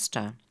his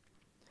master.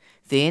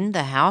 Then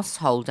the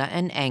householder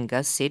in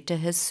anger said to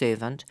his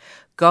servant,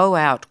 "Go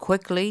out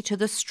quickly to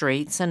the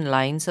streets and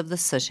lanes of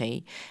the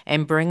city,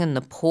 and bring in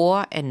the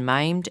poor and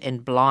maimed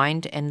and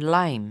blind and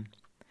lame."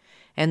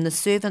 And the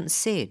servant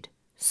said,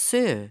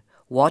 "Sir,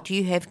 what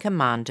you have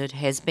commanded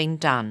has been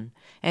done,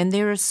 and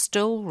there is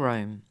still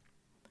room."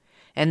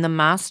 And the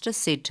master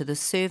said to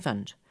the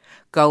servant,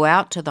 "Go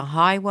out to the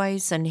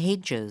highways and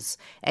hedges,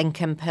 and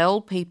compel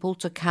people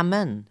to come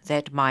in,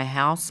 that my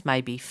house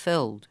may be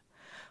filled.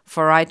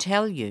 For I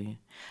tell you,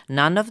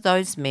 none of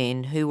those men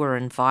who were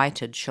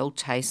invited shall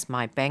taste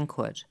my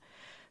banquet.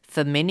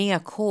 For many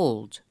are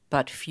called,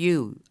 but few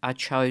are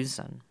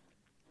chosen."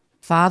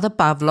 Father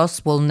Pavlos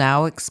will now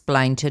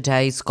explain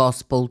today's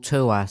Gospel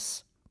to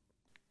us.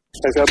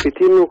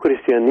 Αγαπητοί μου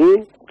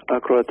χριστιανοί,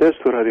 ακροατές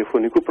του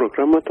ραδιοφωνικού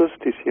προγράμματος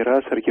της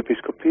Ιεράς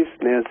Αρχιεπισκοπής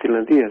Νέας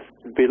Ζηλανδίας.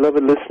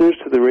 Beloved listeners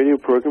to the radio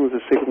program of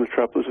the Sacred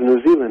Metropolis of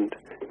New Zealand,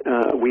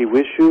 we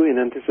wish you in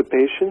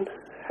anticipation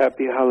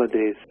happy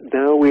holidays.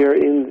 Now we are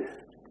in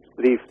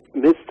the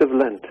midst of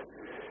Lent.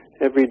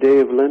 Every day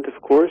of Lent, of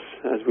course,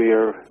 as we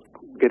are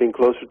getting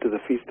closer to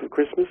the feast of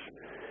Christmas,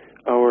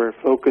 our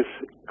focus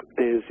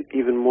is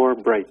even more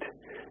bright,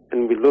 and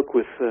we look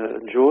with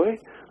joy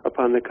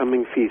upon the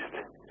coming feast.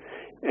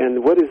 And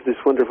what is this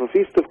wonderful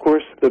feast? Of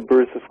course, the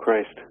birth of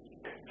Christ.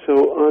 So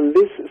on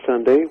this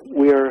Sunday,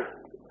 we are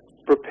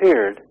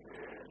prepared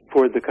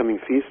for the coming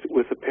feast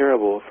with a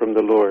parable from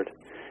the Lord.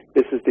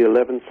 This is the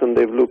 11th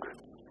Sunday of Luke.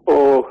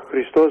 Ο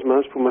Χριστός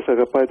μας που μας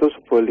αγαπάει τόσο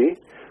πολύ,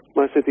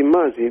 μας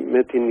ετοιμάζει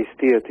με την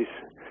νηστεία της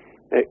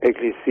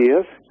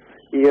Εκκλησίας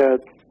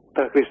για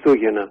τα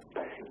Χριστούγεννα.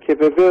 Και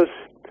βεβαίως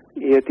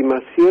η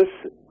ετοιμασία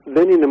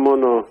δεν είναι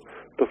μόνο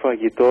το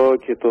φαγητό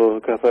και το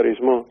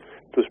καθαρισμό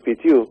του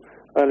σπιτιού,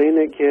 αλλά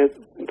είναι και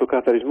το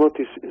καθαρισμό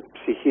της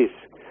ψυχής.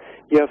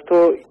 Γι' αυτό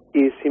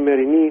η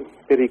σημερινή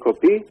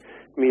περικοπή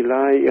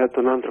μιλάει για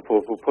τον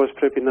άνθρωπο που πώς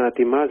πρέπει να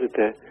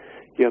ετοιμάζεται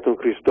για τον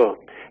Χριστό.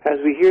 As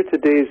we hear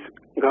today's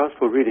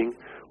gospel reading,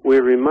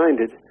 we're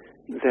reminded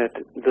that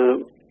the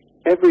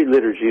every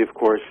liturgy, of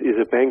course, is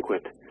a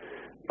banquet,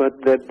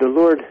 but that the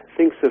Lord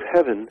thinks of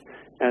heaven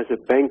as a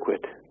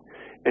banquet,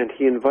 and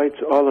he invites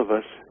all of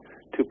us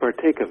to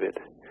partake of it.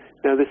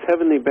 Now, this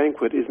heavenly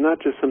banquet is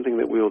not just something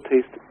that we will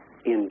taste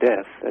in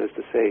death, that is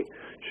to say,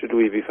 should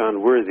we be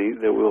found worthy,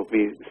 that we'll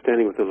be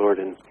standing with the Lord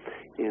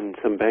in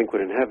some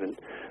banquet in heaven,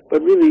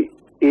 but really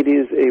it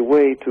is a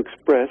way to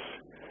express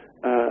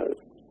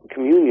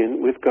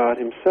communion with God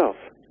himself,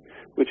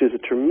 which is a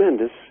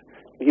tremendous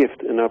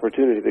gift and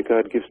opportunity that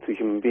God gives to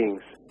human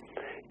beings.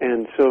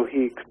 And so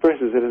he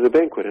expresses it as a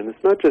banquet, and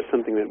it's not just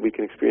something that we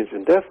can experience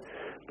in death,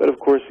 but of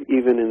course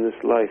even in this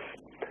life,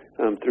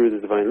 through the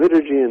divine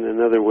liturgy and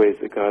in other ways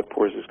that God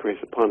pours his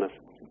grace upon us.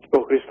 Ο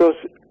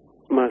Χριστός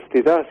μας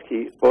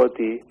διδάσκει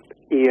ότι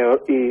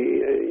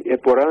η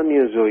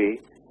εποράνια ζωή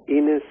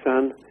είναι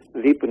σαν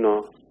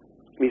δείπνο,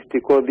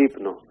 μυστικό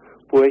δείπνο,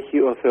 που έχει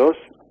ο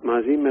Θεός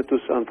μαζί με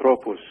τους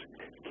ανθρώπους.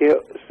 Και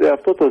σε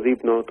αυτό το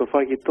δείπνο το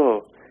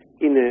φαγητό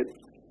είναι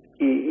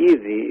η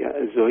ίδια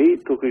ζωή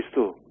του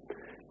Χριστού.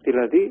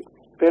 Δηλαδή,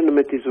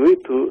 παίρνουμε τη ζωή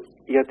του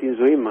για την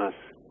ζωή μας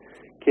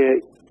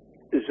και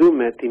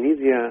ζούμε την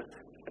ίδια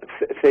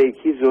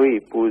θεϊκή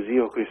ζωή που ζει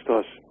ο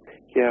Χριστός.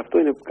 Και αυτό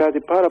είναι κάτι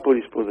πάρα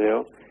πολύ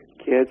σπουδαίο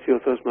και έτσι ο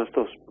Θεός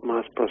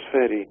μας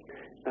προσφέρει.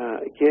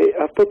 Και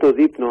αυτό το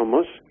δείπνο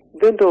όμως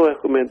δεν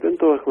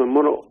το έχουμε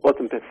μόνο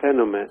όταν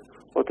πεθαίνουμε,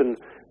 όταν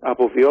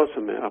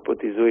αποβιώσουμε από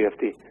τη ζωή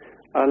αυτή,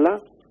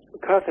 αλλά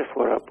κάθε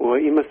φορά που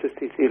είμαστε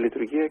στη Θεία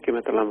Λειτουργία και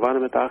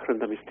μεταλαμβάνουμε τα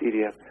άχροντα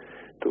μυστήρια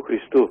του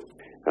Χριστού.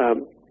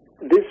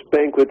 This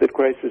banquet that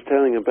Christ is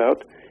telling about,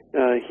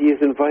 he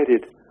has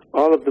invited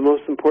all of the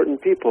most important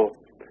people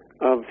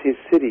of his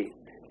city,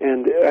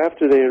 and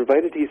after they are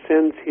invited, he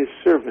sends his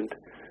servant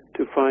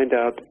to find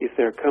out if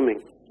they're coming.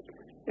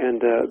 And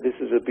this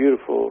is a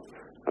beautiful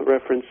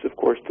reference, of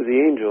course, to the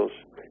angels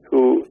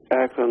who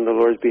act on the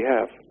Lord's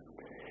behalf.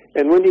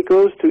 And when he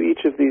goes to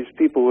each of these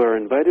people who are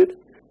invited,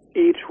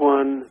 each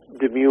one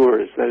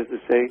demurs, that is to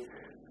say,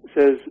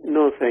 says,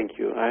 no, thank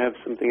you, I have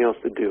something else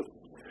to do.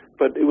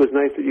 But it was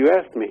nice that you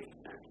asked me.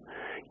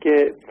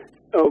 Και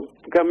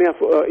καμία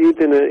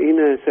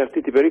είναι σε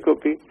αυτή την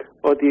περίκοπη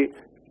ότι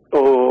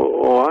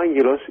ο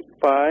άγγελος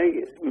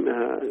πάει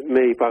με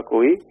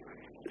υπακοή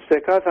σε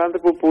κάθε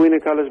άνθρωπο που είναι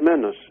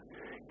καλεσμένος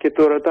και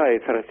το ρωτάει,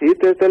 θα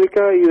έρθείτε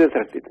τελικά ή δεν θα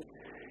έρθείτε.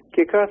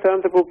 Και κάθε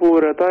άνθρωπο που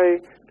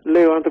ρωτάει,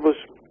 λέει ο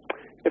άνθρωπος,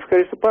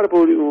 ευχαριστώ πάρα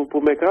πολύ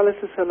που με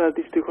κάλεσες, αλλά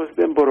δυστυχώς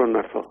δεν μπορώ να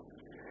έρθω.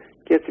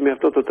 Και έτσι με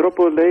αυτόν τον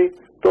τρόπο λέει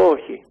το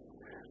όχι.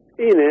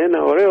 Είναι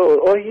ένα ωραίο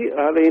όχι,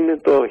 αλλά είναι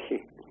το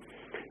όχι.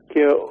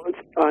 Και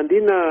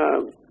αντί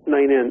να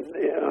είναι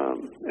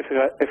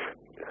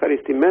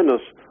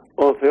ευχαριστημένος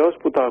ο Θεός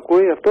που το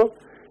ακούει αυτό,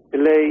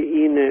 λέει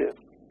είναι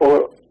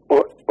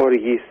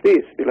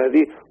οργιστής,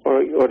 δηλαδή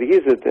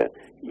οργίζεται,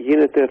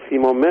 γίνεται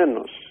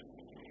θυμωμένος.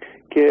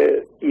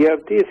 Και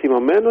γιατί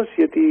θυμωμένος,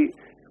 γιατί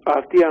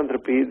αυτοί οι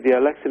άνθρωποι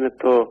διαλέξανε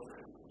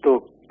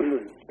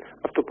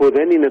αυτό που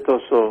δεν είναι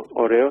τόσο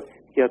ωραίο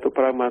για το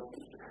πράγμα,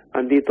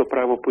 αντί το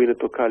πράγμα που είναι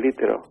το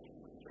καλύτερο.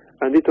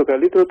 Αντί το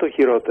καλύτερο, το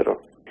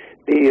χειρότερο.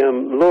 The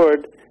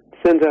Lord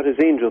sends out his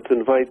angel to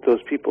invite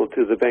those people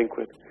to the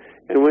banquet.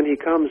 And when he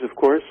comes, of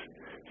course,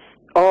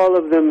 all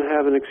of them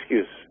have an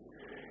excuse.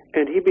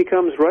 And he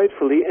becomes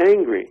rightfully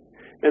angry.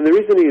 And the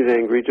reason he's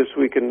angry, just so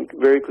we can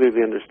very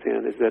clearly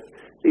understand, is that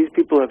these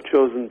people have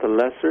chosen the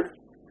lesser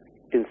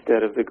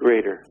instead of the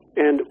greater.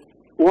 And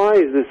why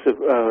is this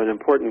an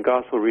important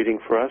gospel reading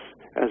for us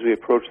as we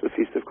approach the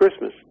Feast of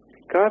Christmas?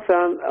 Κάθε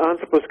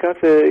άνθρωπος,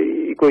 κάθε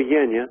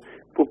οικογένεια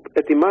που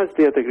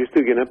ετοιμάζεται για τα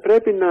Χριστούγεννα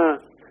πρέπει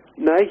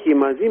να έχει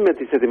μαζί με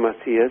τις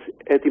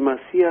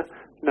ετοιμασία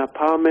να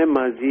πάμε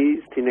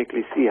μαζί στην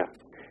Εκκλησία.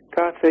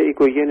 Κάθε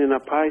οικογένεια να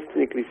πάει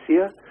στην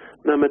Εκκλησία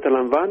να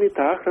μεταλαμβάνει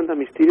τα άχροντα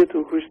μυστήρια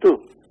του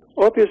Χριστού.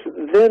 Όποιος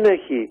δεν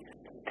έχει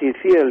τη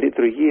Θεία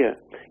Λειτουργία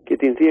και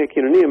την Θεία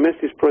Κοινωνία μέσα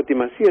στις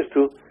προετοιμασίες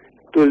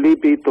του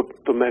λείπει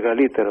το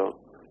μεγαλύτερο,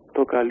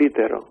 το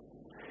καλύτερο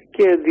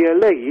και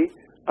διαλέγει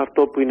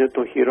αυτό που είναι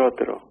το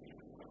χειρότερο,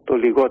 το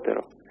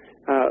λιγότερο.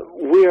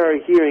 We are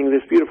hearing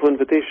this beautiful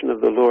invitation of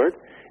the Lord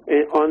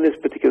on this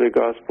particular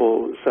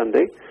Gospel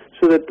Sunday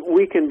so that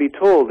we can be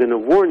told in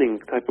a warning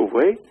type of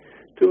way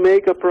to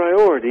make a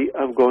priority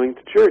of going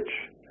to church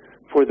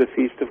for the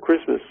Feast of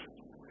Christmas.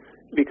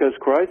 Because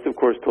Christ, of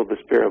course, told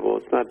this parable.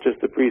 It's not just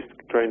the priest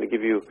trying to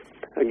give you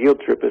a guilt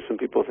trip, as some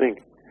people think.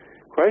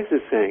 Christ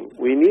is saying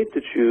we need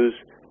to choose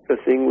the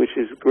thing which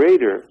is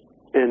greater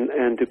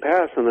and to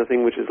pass on the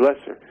thing which is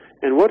lesser.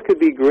 And what could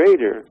be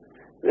greater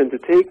than to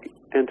take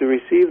and to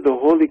receive the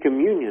Holy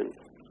Communion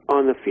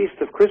on the Feast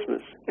of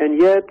Christmas? And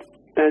yet,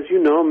 as you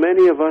know,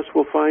 many of us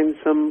will find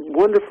some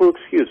wonderful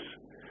excuse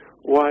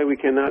why we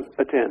cannot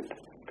attend.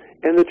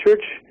 And the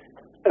church,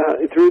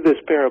 through this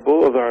parable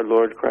of our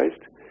Lord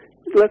Christ,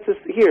 lets us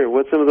hear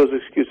what some of those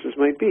excuses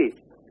might be.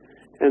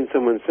 And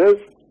someone says,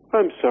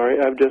 I'm sorry,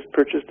 I've just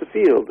purchased a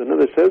field.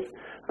 Another says,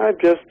 I've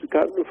just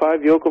gotten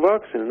 5 yoke of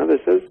oxen. Another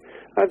says,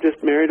 I've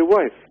just married a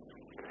wife.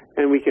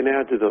 And we can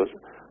add to those.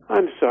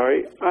 I'm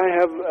sorry, I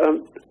have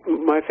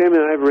my family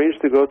and I have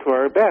arranged to go to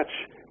our batch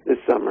this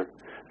summer.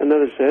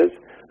 Another says,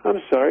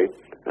 I'm sorry,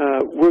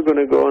 we're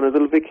going to go on a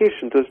little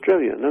vacation to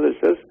Australia. Another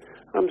says,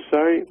 I'm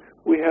sorry,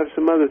 we have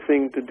some other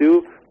thing to do.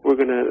 We're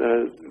going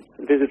to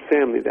visit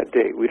family that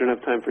day. We don't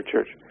have time for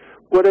church.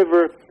 Whatever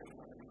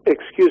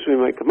excuse we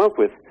might come up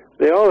with,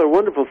 they all are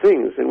wonderful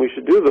things, and we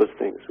should do those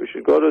things. We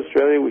should go to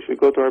Australia, we should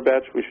go to our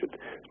batch, we should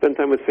spend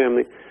time with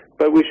family,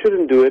 but we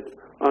shouldn't do it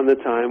on the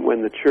time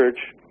when the church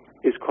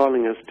is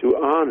calling us to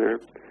honor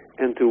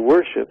and to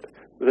worship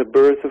the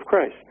birth of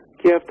Christ.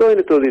 Και αυτό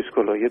είναι το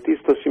δύσκολο, γιατί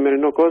στο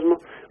σημερινό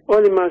κόσμο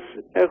όλοι μας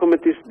έχουμε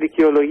τις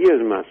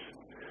δικαιολογίες μας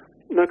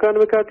να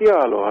κάνουμε κάτι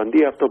άλλο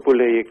αντί αυτό που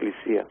λέει η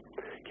Εκκλησία.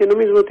 Και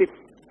νομίζουμε ότι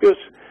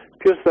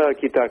ποιος θα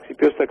κοιτάξει,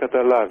 ποιος θα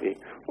καταλάβει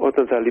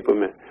όταν θα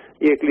λείπουμε.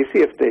 Η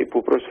Εκκλησία φταίει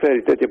που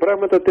προσφέρει τέτοια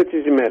πράγματα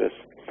τέτοιες ημέρες.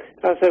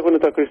 Ας έχουν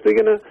τα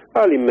Χριστούγεννα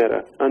άλλη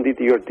μέρα αντί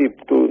τη γιορτή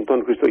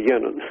των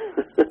Χριστουγέννων.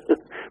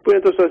 Που είναι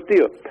τόσο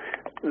αστείο.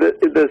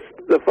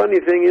 The funny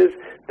thing is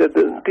that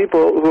the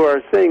people who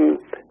are saying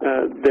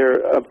their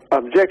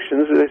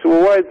objections, they say,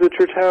 well, why does the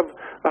church have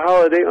a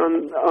holiday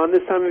on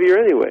this time of year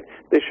anyway?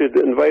 They should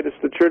invite us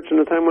to church in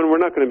a time when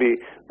we're not going to be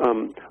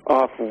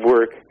off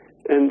work,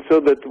 and so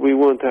that we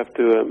won't have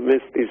to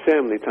miss these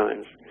family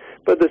times.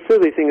 But the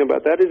silly thing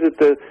about that is that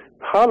the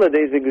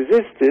holidays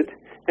existed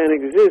and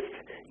exist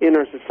in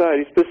our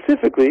society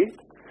specifically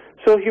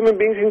so human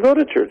beings can go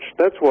to church.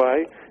 That's why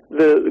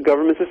the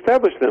governments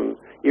established them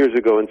years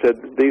ago and said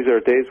these are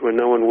days when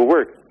no one will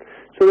work,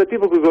 so that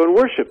people could go and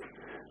worship.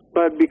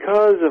 But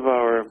because of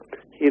our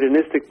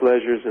hedonistic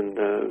pleasures and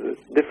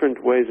different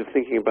ways of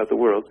thinking about the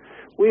world,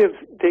 we have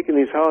taken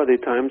these holiday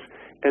times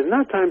as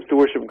not times to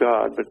worship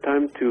God, but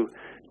time to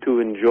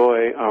enjoy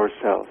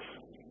ourselves.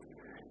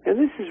 And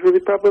this is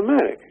really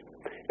problematic.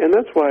 And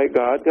that's why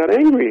God got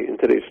angry in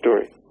today's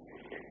story.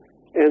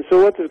 And so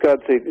what does God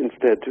say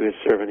instead to his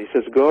servant? He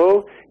says,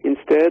 go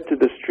instead to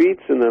the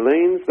streets and the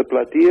lanes, the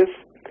platias,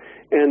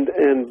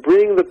 and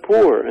bring the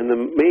poor and the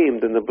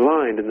maimed and the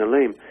blind and the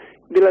lame.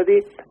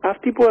 Δηλαδή,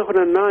 αυτοί που έχουν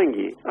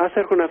ανάγκη, ας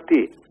έρχουν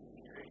αυτοί.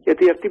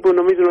 Γιατί αυτοί που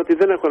νομίζουν ότι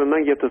δεν έχουν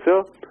ανάγκη από το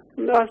Θεό,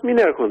 ας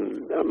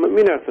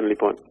μην έρθουν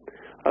λοιπόν.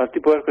 Αυτοί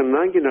που έχουν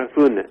ανάγκη να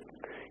έρθουν.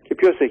 Και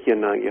ποιος έχει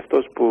ανάγκη?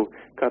 Αυτός που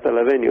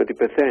καταλαβαίνει ότι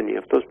πεθαίνει,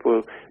 αυτός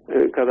που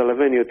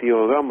καταλαβαίνει ότι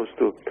ο γάμος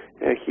του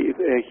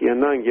έχει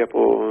ανάγκη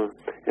από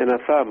ένα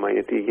θαύμα,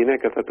 γιατί η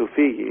γυναίκα θα του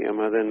φύγει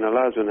άμα δεν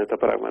αλλάζουν τα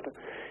πράγματα.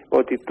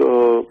 Ότι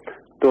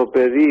το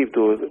παιδί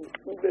του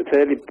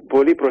θέλει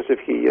πολύ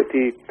προσευχή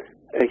γιατί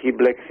έχει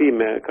μπλεκθεί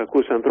με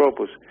κακούς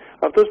ανθρώπους.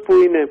 Αυτός που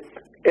είναι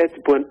έτσι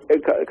που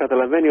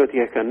καταλαβαίνει ότι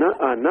έχει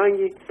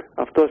ανάγκη,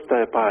 αυτός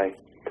θα πάει.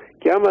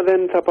 Και άμα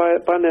δεν θα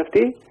πάνε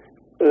αυτοί,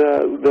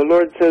 the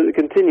Lord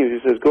continues, he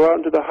says, go out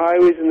into the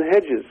highways and the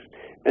hedges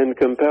and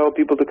compel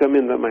people to come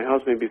in that my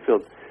house may be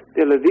filled.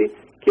 Δηλαδή,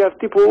 και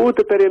αυτοί που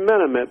ούτε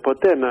περιμέναμε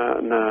ποτέ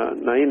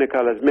να είναι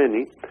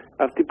καλεσμένοι,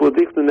 αυτοί που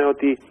δείχνουν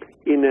ότι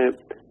είναι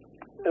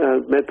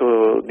με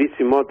το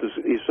δύσιμό τους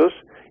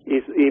ίσως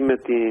ή με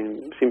την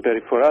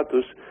συμπεριφορά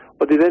τους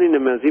ότι δεν είναι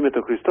μαζί με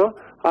τον Χριστό,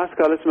 ας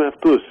καλέσουμε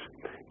αυτούς,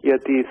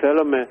 γιατί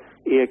θέλουμε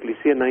η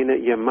Εκκλησία να είναι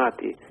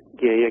γεμάτη.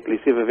 Και η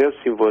Εκκλησία βεβαίως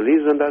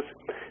συμβολίζοντας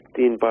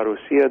την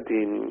παρουσία,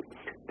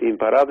 την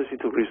παράδοση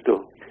του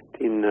Χριστού,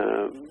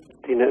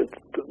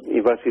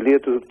 η βασιλεία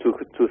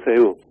του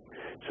Θεού.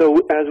 So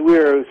as we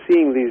are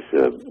seeing these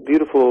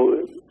beautiful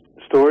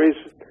stories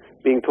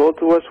being told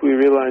to us, we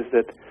realize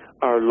that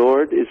our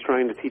Lord is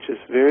trying to teach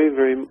us very,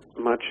 very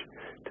much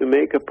to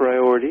make a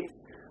priority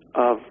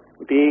of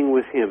being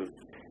with Him.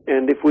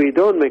 And if we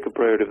don't make a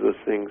priority of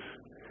those things,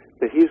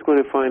 that He's going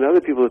to find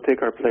other people to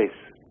take our place,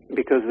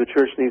 because the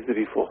church needs to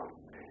be full.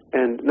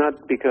 And not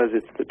because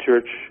it's the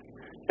church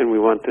and we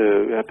want to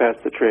pass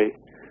the tray,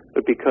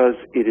 but because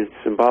it is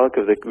symbolic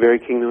of the very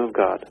kingdom of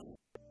God.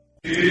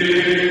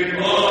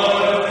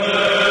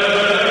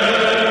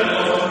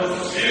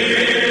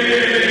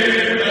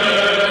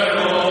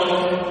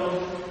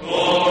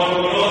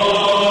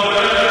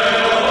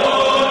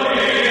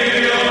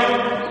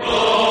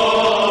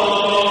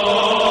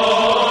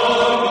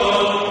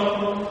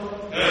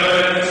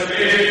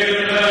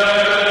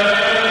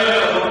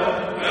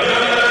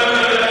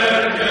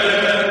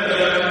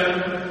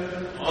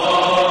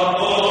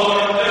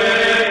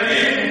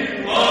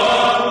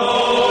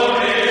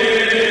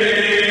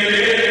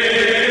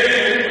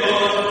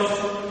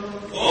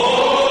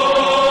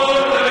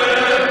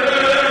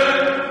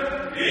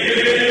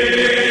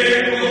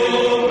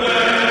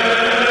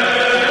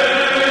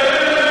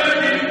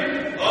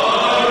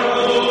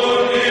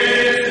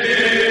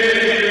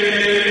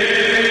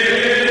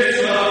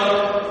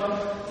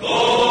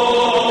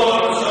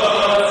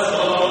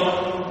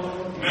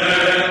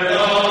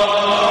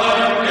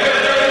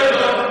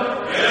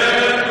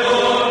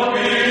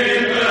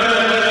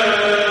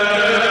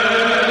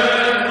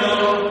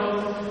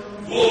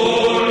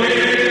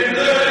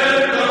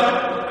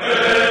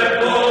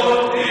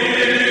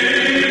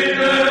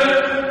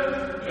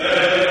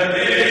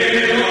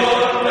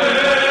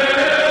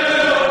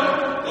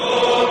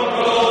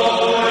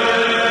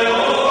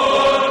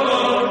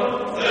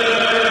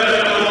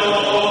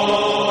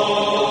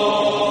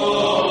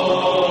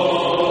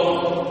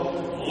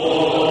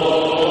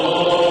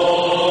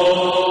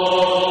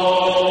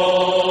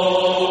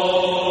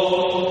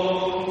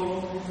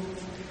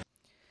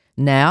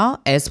 Now,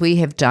 as we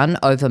have done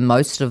over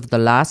most of the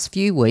last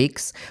few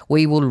weeks,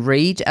 we will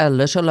read a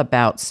little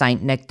about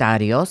Saint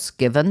Nectarios,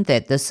 given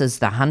that this is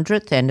the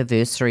 100th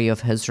anniversary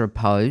of his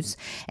repose,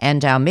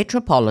 and our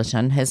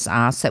Metropolitan has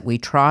asked that we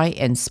try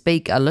and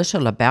speak a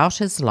little about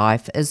his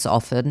life as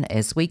often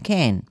as we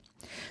can.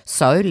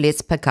 So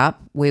let's pick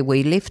up where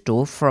we left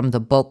off from the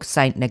book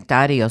Saint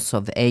Nectarios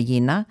of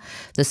Aegina,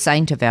 the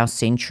saint of our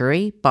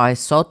century, by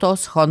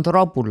Sotos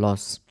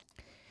Chondropoulos.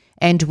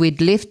 And we'd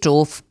left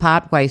off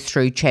partway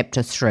through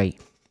chapter 3.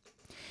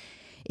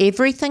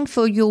 Everything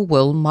for your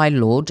will, my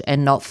Lord,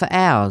 and not for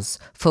ours,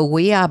 for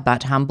we are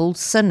but humble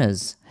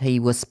sinners, he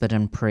whispered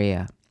in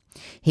prayer.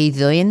 He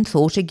then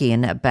thought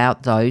again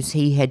about those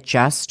he had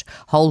just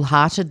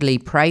wholeheartedly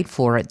prayed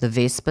for at the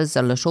Vespers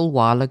a little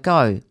while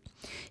ago.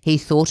 He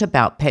thought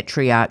about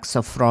Patriarch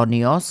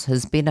Sophronios,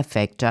 his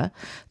benefactor,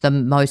 the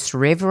most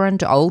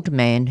reverend old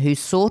man who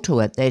saw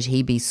to it that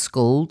he be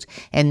schooled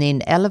and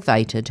then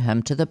elevated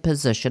him to the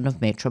position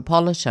of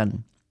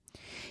Metropolitan.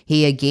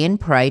 He again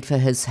prayed for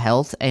his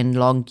health and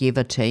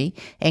longevity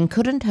and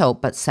couldn't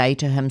help but say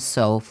to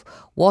himself,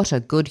 what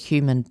a good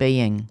human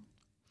being.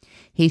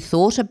 He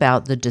thought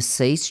about the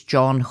deceased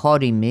John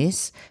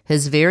Chorimis,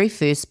 his very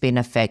first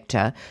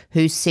benefactor,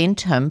 who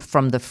sent him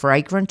from the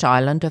fragrant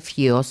island of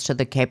Chios to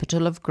the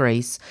capital of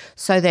Greece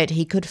so that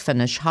he could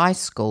finish high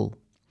school.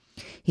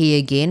 He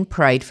again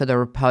prayed for the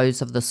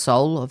repose of the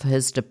soul of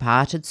his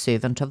departed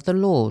servant of the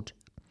Lord.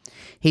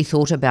 He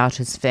thought about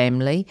his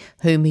family,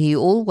 whom he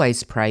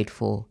always prayed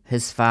for,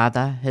 his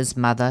father, his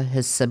mother,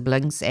 his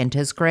siblings, and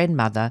his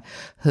grandmother,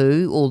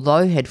 who,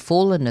 although had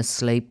fallen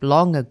asleep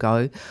long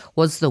ago,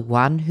 was the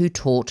one who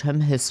taught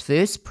him his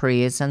first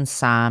prayers and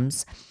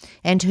psalms,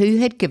 and who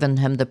had given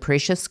him the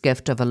precious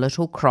gift of a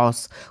little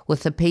cross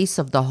with a piece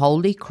of the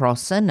Holy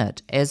Cross in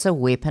it as a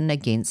weapon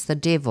against the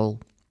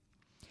devil.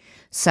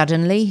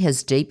 Suddenly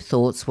his deep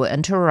thoughts were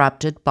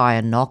interrupted by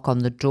a knock on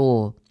the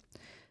door.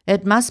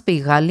 It must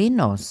be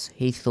Galinos,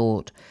 he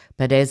thought,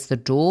 but as the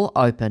door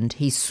opened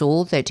he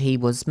saw that he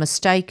was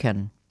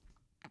mistaken.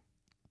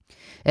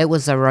 It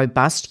was a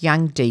robust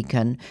young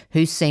deacon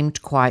who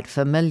seemed quite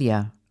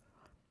familiar.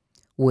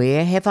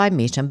 Where have I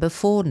met him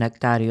before,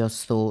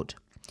 Nectarios thought.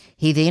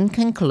 He then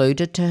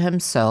concluded to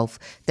himself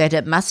that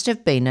it must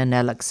have been in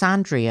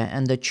Alexandria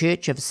in the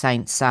church of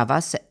St.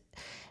 Savas,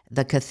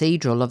 the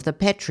cathedral of the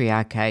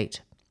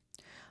Patriarchate.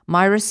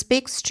 My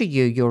respects to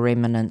you, Your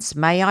Eminence.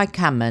 May I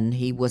come in,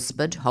 he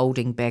whispered,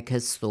 holding back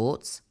his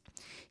thoughts.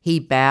 He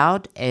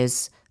bowed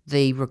as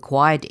the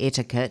required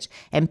etiquette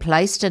and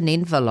placed an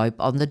envelope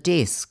on the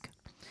desk.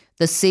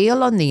 The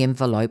seal on the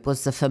envelope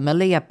was the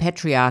familiar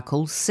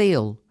patriarchal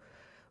seal.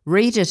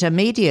 Read it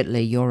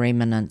immediately, Your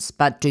Eminence,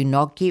 but do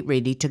not get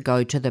ready to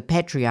go to the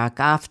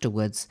Patriarch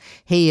afterwards.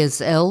 He is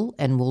ill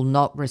and will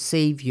not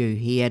receive you,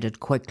 he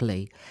added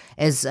quickly,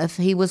 as if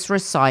he was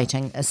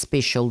reciting a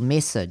special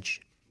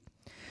message.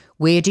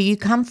 Where do you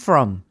come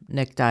from?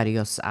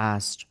 Nectarios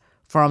asked.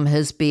 From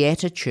his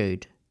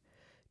beatitude.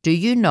 Do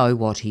you know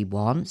what he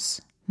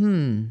wants?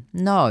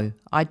 No,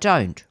 I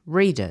don't.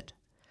 Read it.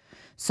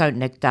 So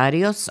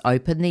Nectarios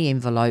opened the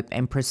envelope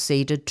and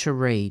proceeded to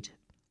read.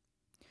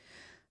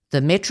 The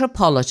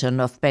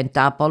Metropolitan of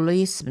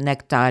Metropolis,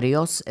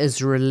 Nectarios,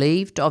 is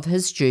relieved of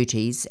his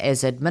duties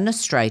as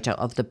administrator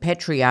of the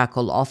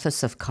Patriarchal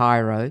Office of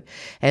Cairo,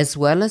 as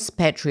well as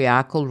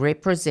Patriarchal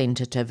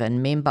representative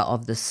and member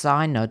of the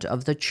Synod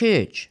of the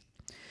Church.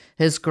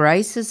 His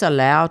Grace is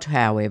allowed,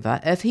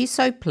 however, if he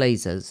so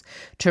pleases,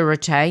 to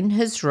retain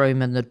his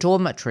room in the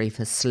dormitory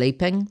for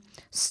sleeping,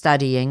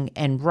 studying,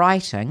 and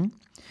writing,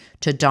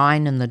 to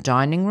dine in the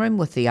dining room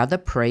with the other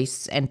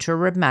priests, and to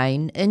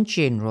remain, in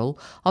general,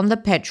 on the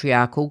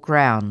patriarchal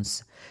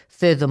grounds.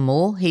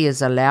 Furthermore, he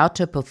is allowed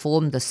to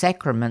perform the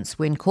sacraments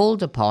when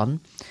called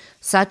upon,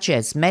 such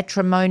as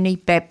matrimony,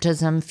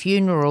 baptism,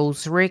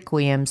 funerals,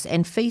 requiems,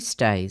 and feast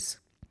days.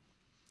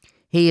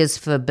 He is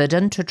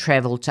forbidden to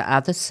travel to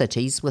other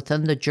cities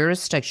within the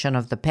jurisdiction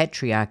of the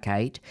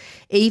Patriarchate,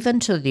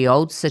 even to the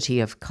old city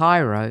of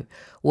Cairo,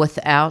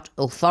 without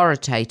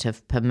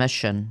authoritative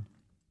permission.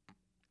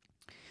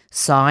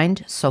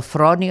 Signed,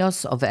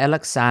 Sophronios of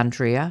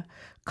Alexandria,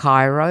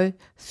 Cairo,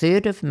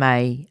 3rd of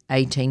May,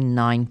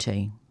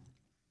 1890.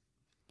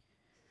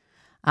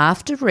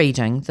 After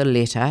reading the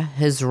letter,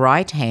 his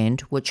right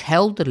hand, which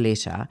held the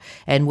letter,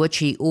 and which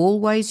he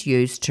always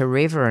used to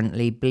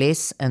reverently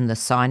bless in the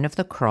sign of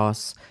the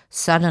cross,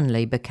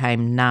 suddenly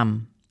became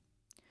numb.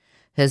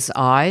 His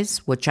eyes,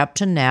 which up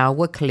to now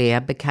were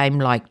clear, became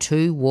like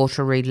two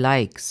watery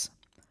lakes.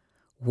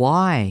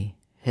 Why?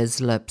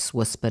 His lips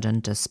whispered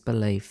in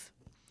disbelief.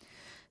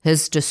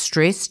 His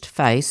distressed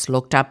face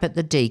looked up at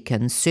the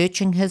deacon,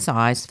 searching his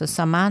eyes for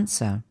some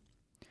answer.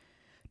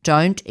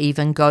 Don't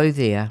even go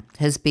there.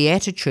 His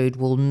beatitude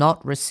will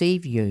not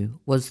receive you,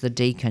 was the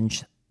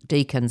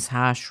deacon's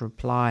harsh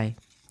reply.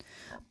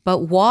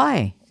 But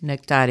why?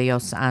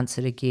 Nectarios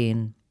answered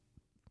again.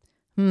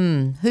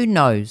 Who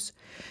knows?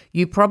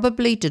 You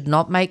probably did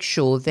not make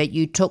sure that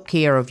you took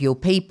care of your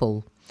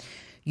people.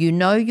 You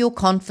know your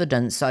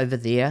confidence over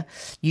there.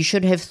 You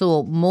should have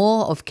thought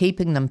more of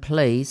keeping them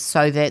pleased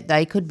so that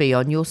they could be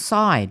on your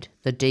side,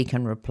 the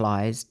deacon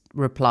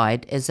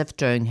replied as if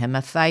doing him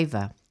a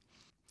favour.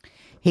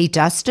 He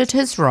dusted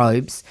his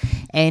robes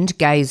and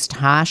gazed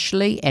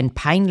harshly and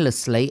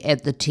painlessly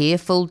at the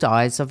tear-filled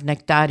eyes of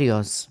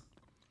Nectarios.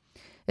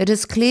 It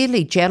is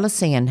clearly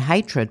jealousy and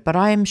hatred, but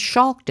I am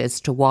shocked as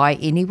to why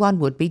anyone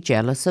would be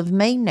jealous of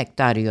me,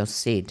 Nectarios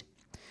said.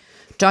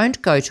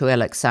 Don't go to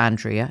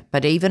Alexandria,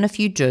 but even if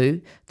you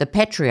do, the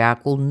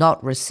Patriarch will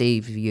not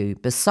receive you.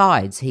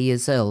 Besides, he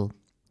is ill.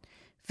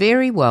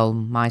 Very well,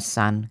 my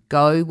son,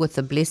 go with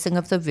the blessing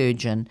of the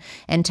Virgin,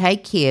 and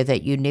take care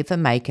that you never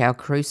make our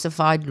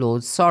crucified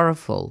Lord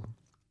sorrowful.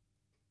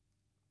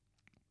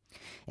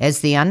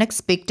 As the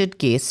unexpected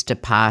guest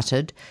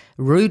departed,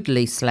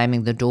 rudely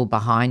slamming the door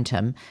behind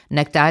him,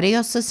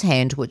 Nectarios'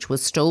 hand, which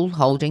was still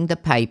holding the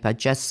paper,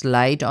 just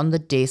laid on the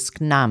desk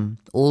numb,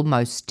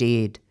 almost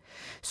dead.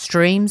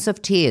 Streams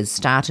of tears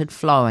started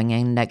flowing,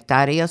 and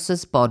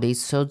Nectarios' body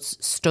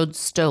stood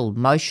still,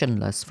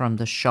 motionless from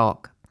the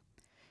shock.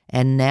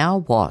 And now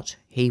what?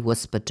 He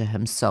whispered to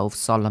himself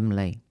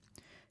solemnly.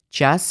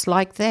 Just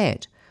like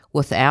that,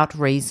 without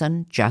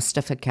reason,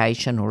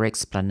 justification, or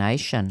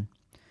explanation.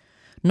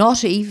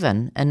 Not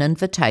even an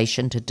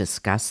invitation to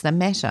discuss the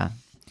matter.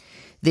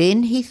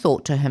 Then he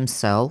thought to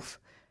himself,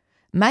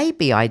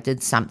 maybe I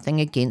did something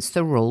against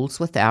the rules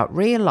without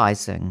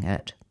realizing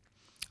it.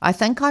 I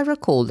think I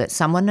recall that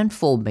someone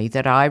informed me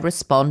that I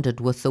responded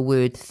with the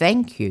word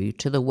thank you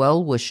to the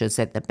well-wishers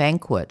at the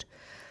banquet,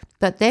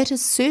 but that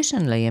is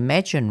certainly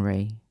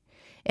imaginary.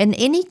 In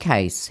any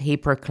case, he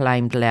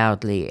proclaimed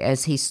loudly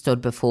as he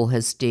stood before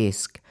his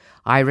desk,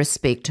 I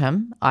respect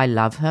him, I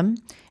love him,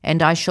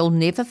 and I shall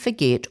never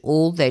forget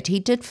all that he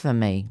did for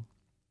me.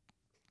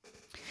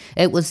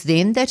 It was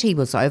then that he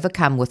was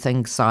overcome with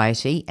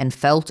anxiety and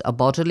felt a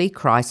bodily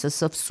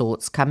crisis of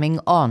sorts coming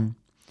on.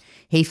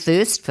 He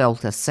first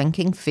felt a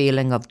sinking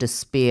feeling of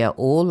despair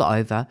all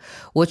over,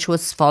 which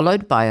was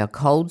followed by a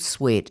cold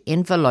sweat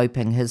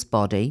enveloping his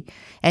body,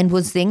 and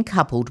was then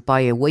coupled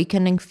by a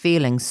weakening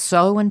feeling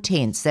so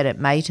intense that it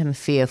made him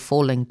fear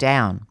falling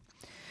down.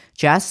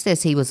 Just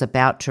as he was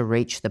about to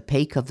reach the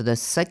peak of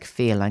this sick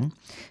feeling,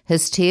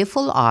 his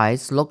tearful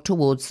eyes looked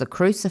towards the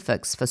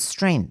crucifix for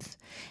strength,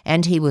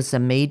 and he was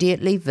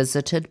immediately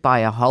visited by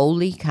a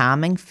wholly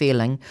calming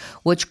feeling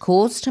which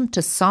caused him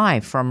to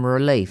sigh from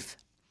relief.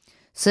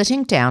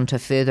 Sitting down to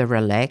further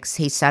relax,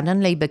 he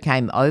suddenly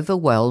became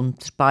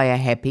overwhelmed by a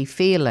happy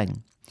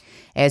feeling.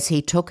 As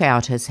he took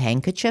out his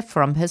handkerchief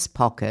from his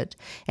pocket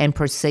and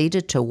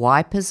proceeded to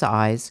wipe his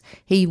eyes,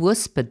 he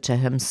whispered to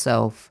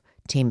himself,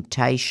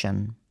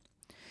 temptation.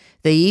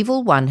 The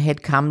evil one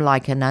had come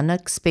like an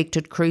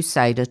unexpected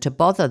crusader to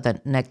bother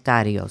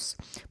Nectarios,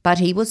 but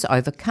he was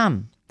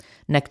overcome.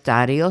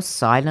 Nectarios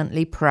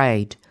silently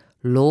prayed,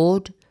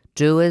 Lord,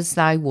 do as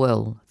thy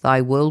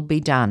will be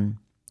done.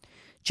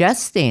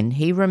 Just then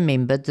he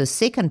remembered the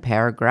second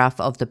paragraph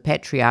of the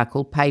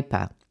patriarchal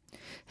paper.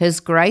 His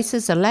Grace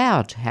is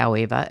allowed,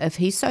 however, if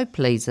he so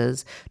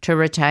pleases, to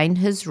retain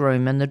his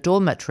room in the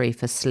dormitory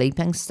for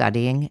sleeping,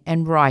 studying,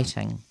 and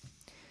writing.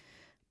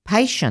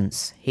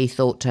 Patience, he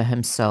thought to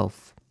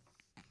himself.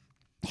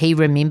 He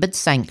remembered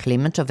St.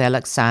 Clement of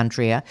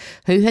Alexandria,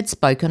 who had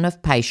spoken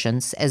of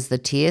patience as the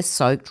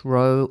tear-soaked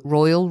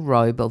royal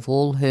robe of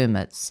all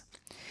hermits.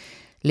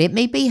 Let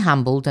me be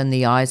humbled in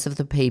the eyes of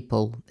the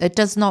people. It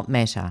does not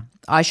matter.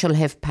 I shall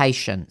have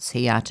patience,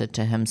 he uttered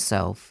to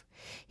himself.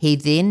 He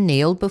then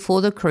kneeled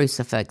before the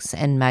crucifix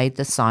and made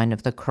the sign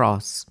of the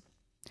cross.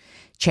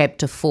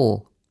 Chapter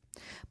 4.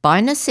 By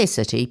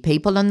necessity,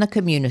 people in the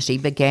community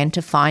began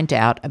to find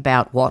out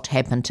about what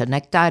happened to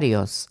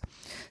Nectarios.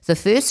 The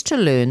first to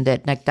learn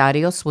that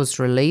Nectarios was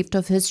relieved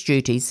of his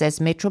duties as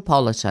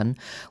Metropolitan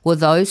were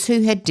those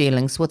who had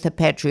dealings with the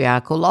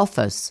patriarchal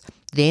office,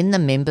 then the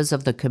members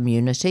of the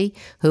community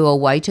who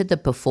awaited the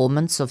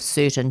performance of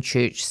certain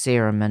church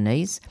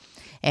ceremonies,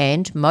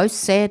 and, most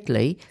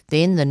sadly,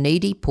 then the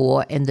needy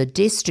poor and the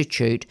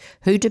destitute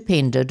who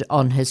depended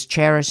on his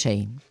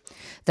charity.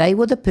 They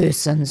were the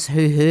persons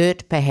who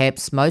hurt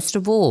perhaps most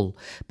of all,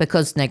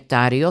 because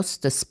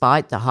Nectarios,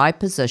 despite the high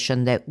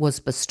position that was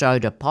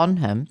bestowed upon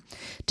him,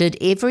 did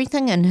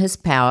everything in his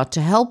power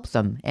to help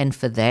them, and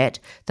for that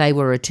they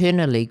were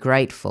eternally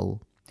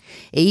grateful.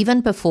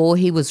 Even before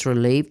he was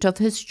relieved of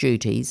his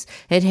duties,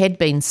 it had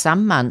been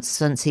some months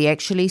since he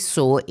actually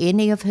saw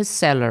any of his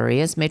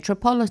salary as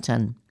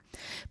Metropolitan.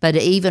 But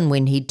even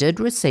when he did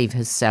receive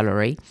his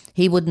salary,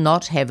 he would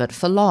not have it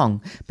for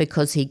long,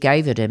 because he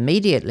gave it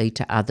immediately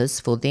to others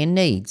for their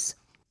needs.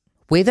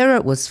 Whether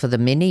it was for the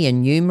many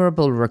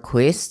innumerable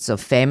requests of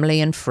family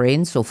and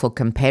friends or for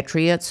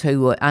compatriots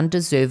who were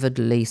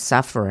undeservedly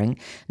suffering,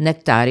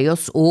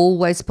 Nectarios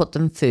always put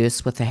them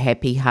first with a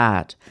happy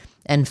heart.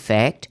 In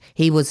fact,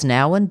 he was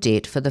now in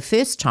debt for the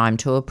first time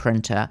to a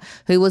printer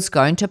who was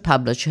going to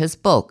publish his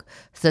book,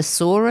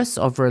 Thesaurus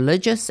of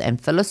Religious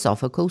and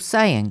Philosophical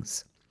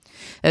Sayings.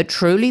 It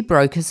truly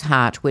broke his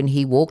heart when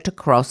he walked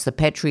across the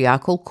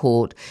patriarchal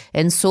court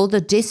and saw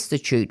the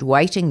destitute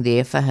waiting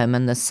there for him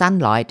in the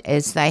sunlight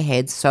as they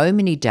had so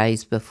many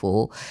days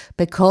before,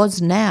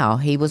 because now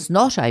he was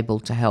not able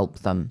to help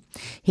them.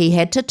 He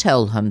had to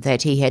tell him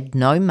that he had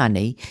no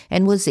money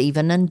and was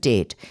even in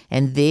debt,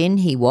 and then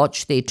he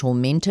watched their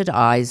tormented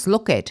eyes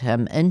look at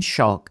him in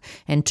shock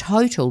and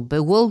total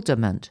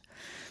bewilderment.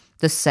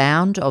 The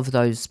sound of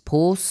those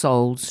poor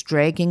souls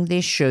dragging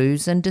their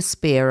shoes in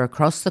despair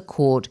across the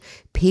court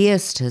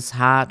pierced his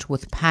heart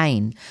with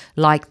pain,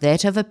 like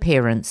that of a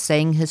parent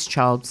seeing his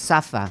child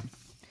suffer.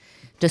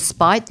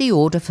 Despite the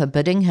order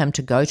forbidding him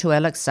to go to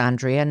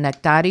Alexandria,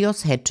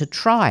 Nectarios had to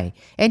try,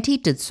 and he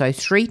did so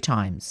 3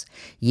 times.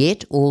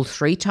 Yet all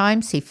 3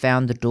 times he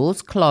found the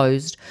doors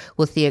closed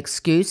with the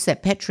excuse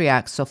that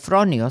Patriarch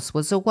Sophronios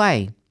was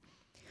away.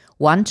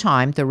 One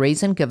time, the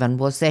reason given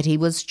was that he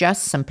was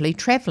just simply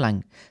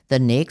travelling, the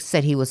next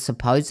that he was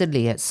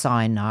supposedly at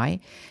Sinai,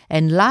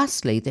 and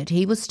lastly that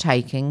he was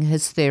taking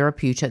his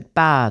therapeutic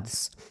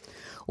baths.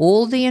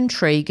 All the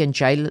intrigue and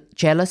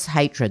jealous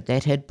hatred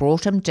that had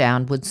brought him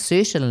down would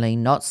certainly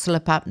not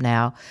slip up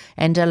now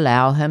and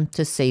allow him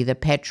to see the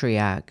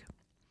Patriarch.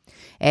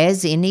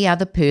 As any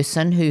other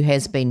person who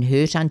has been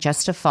hurt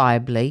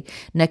unjustifiably,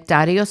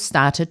 Nectarios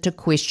started to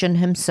question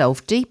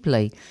himself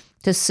deeply,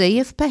 to see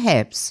if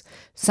perhaps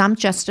some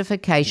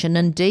justification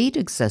indeed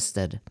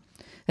existed.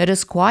 It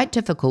is quite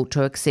difficult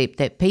to accept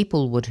that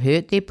people would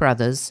hurt their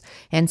brothers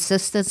and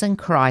sisters in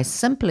Christ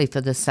simply for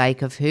the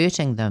sake of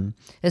hurting them,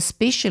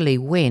 especially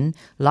when,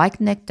 like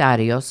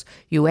Nectarios,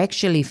 you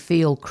actually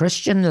feel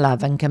Christian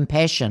love and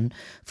compassion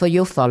for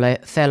your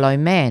fellow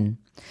man.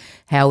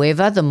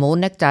 However, the more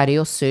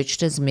Nectarios searched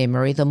his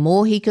memory, the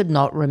more he could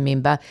not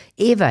remember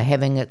ever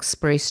having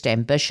expressed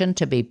ambition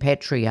to be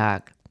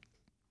patriarch.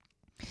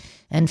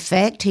 In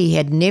fact, he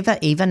had never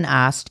even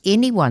asked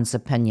anyone's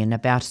opinion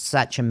about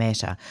such a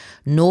matter,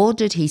 nor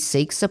did he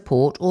seek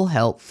support or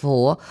help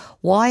for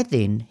why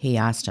then, he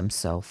asked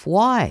himself,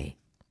 why?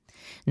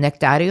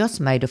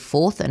 Nectarios made a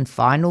 4th and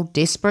final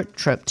desperate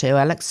trip to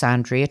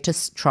Alexandria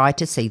to try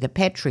to see the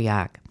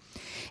Patriarch.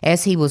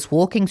 As he was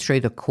walking through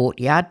the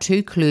courtyard,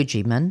 2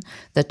 clergymen,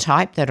 the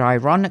type that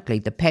ironically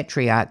the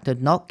Patriarch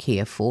did not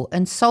care for,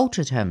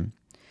 insulted him.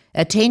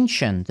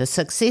 "Attention, the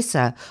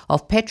successor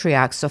of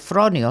Patriarch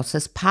Sophronios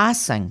is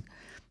passing."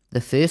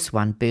 The first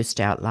one burst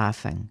out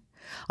laughing.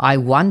 "I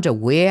wonder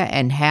where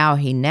and how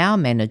he now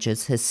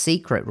manages his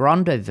secret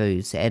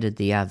rendezvous," added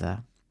the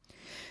other.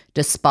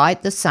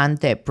 Despite the sun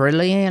that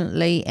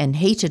brilliantly and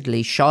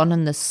heatedly shone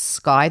in the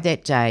sky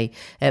that day,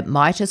 it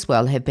might as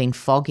well have been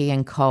foggy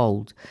and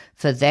cold,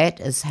 for that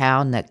is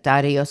how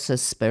Nectarios'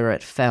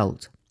 spirit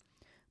felt.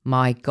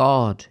 "My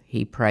God,"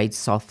 he prayed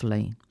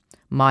softly,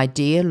 "my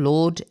dear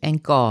Lord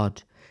and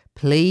God,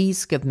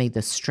 please give me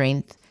the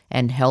strength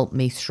and help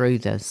me through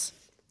this."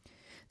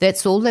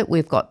 That's all that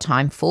we've got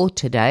time for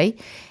today,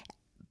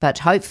 but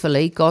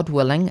hopefully, God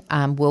willing,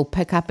 we'll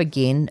pick up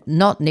again,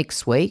 not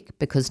next week,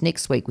 because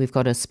next week we've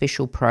got a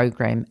special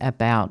program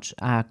about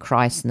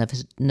Christ's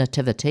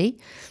nativity,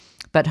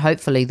 but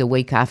hopefully the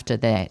week after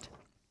that.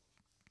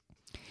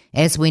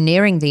 As we're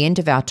nearing the end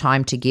of our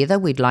time together,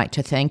 we'd like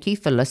to thank you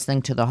for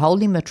listening to the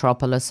Holy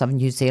Metropolis of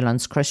New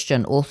Zealand's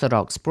Christian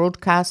Orthodox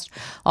broadcast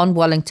on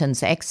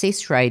Wellington's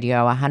Access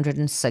Radio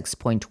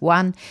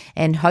 106.1,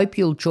 and hope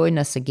you'll join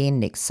us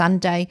again next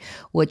Sunday,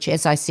 which,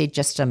 as I said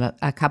just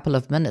a couple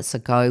of minutes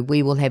ago,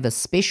 we will have a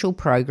special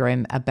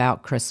program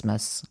about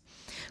Christmas.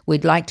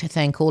 We'd like to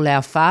thank all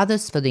our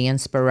fathers for the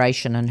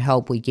inspiration and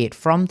help we get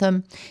from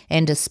them,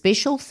 and a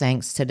special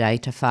thanks today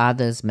to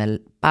Fathers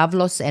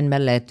Pavlos and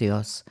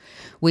Meletios.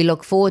 We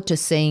look forward to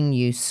seeing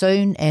you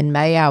soon, and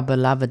may our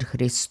beloved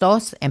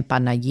Christos and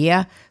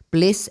Panagia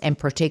bless and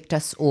protect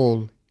us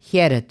all.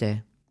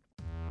 Χαίρετε.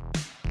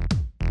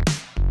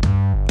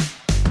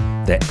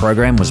 That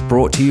program was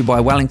brought to you by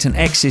Wellington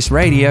Access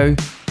Radio.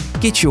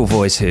 Get your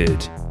voice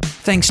heard.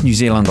 Thanks New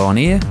Zealand On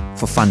Air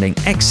for funding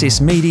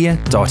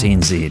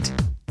accessmedia.nz.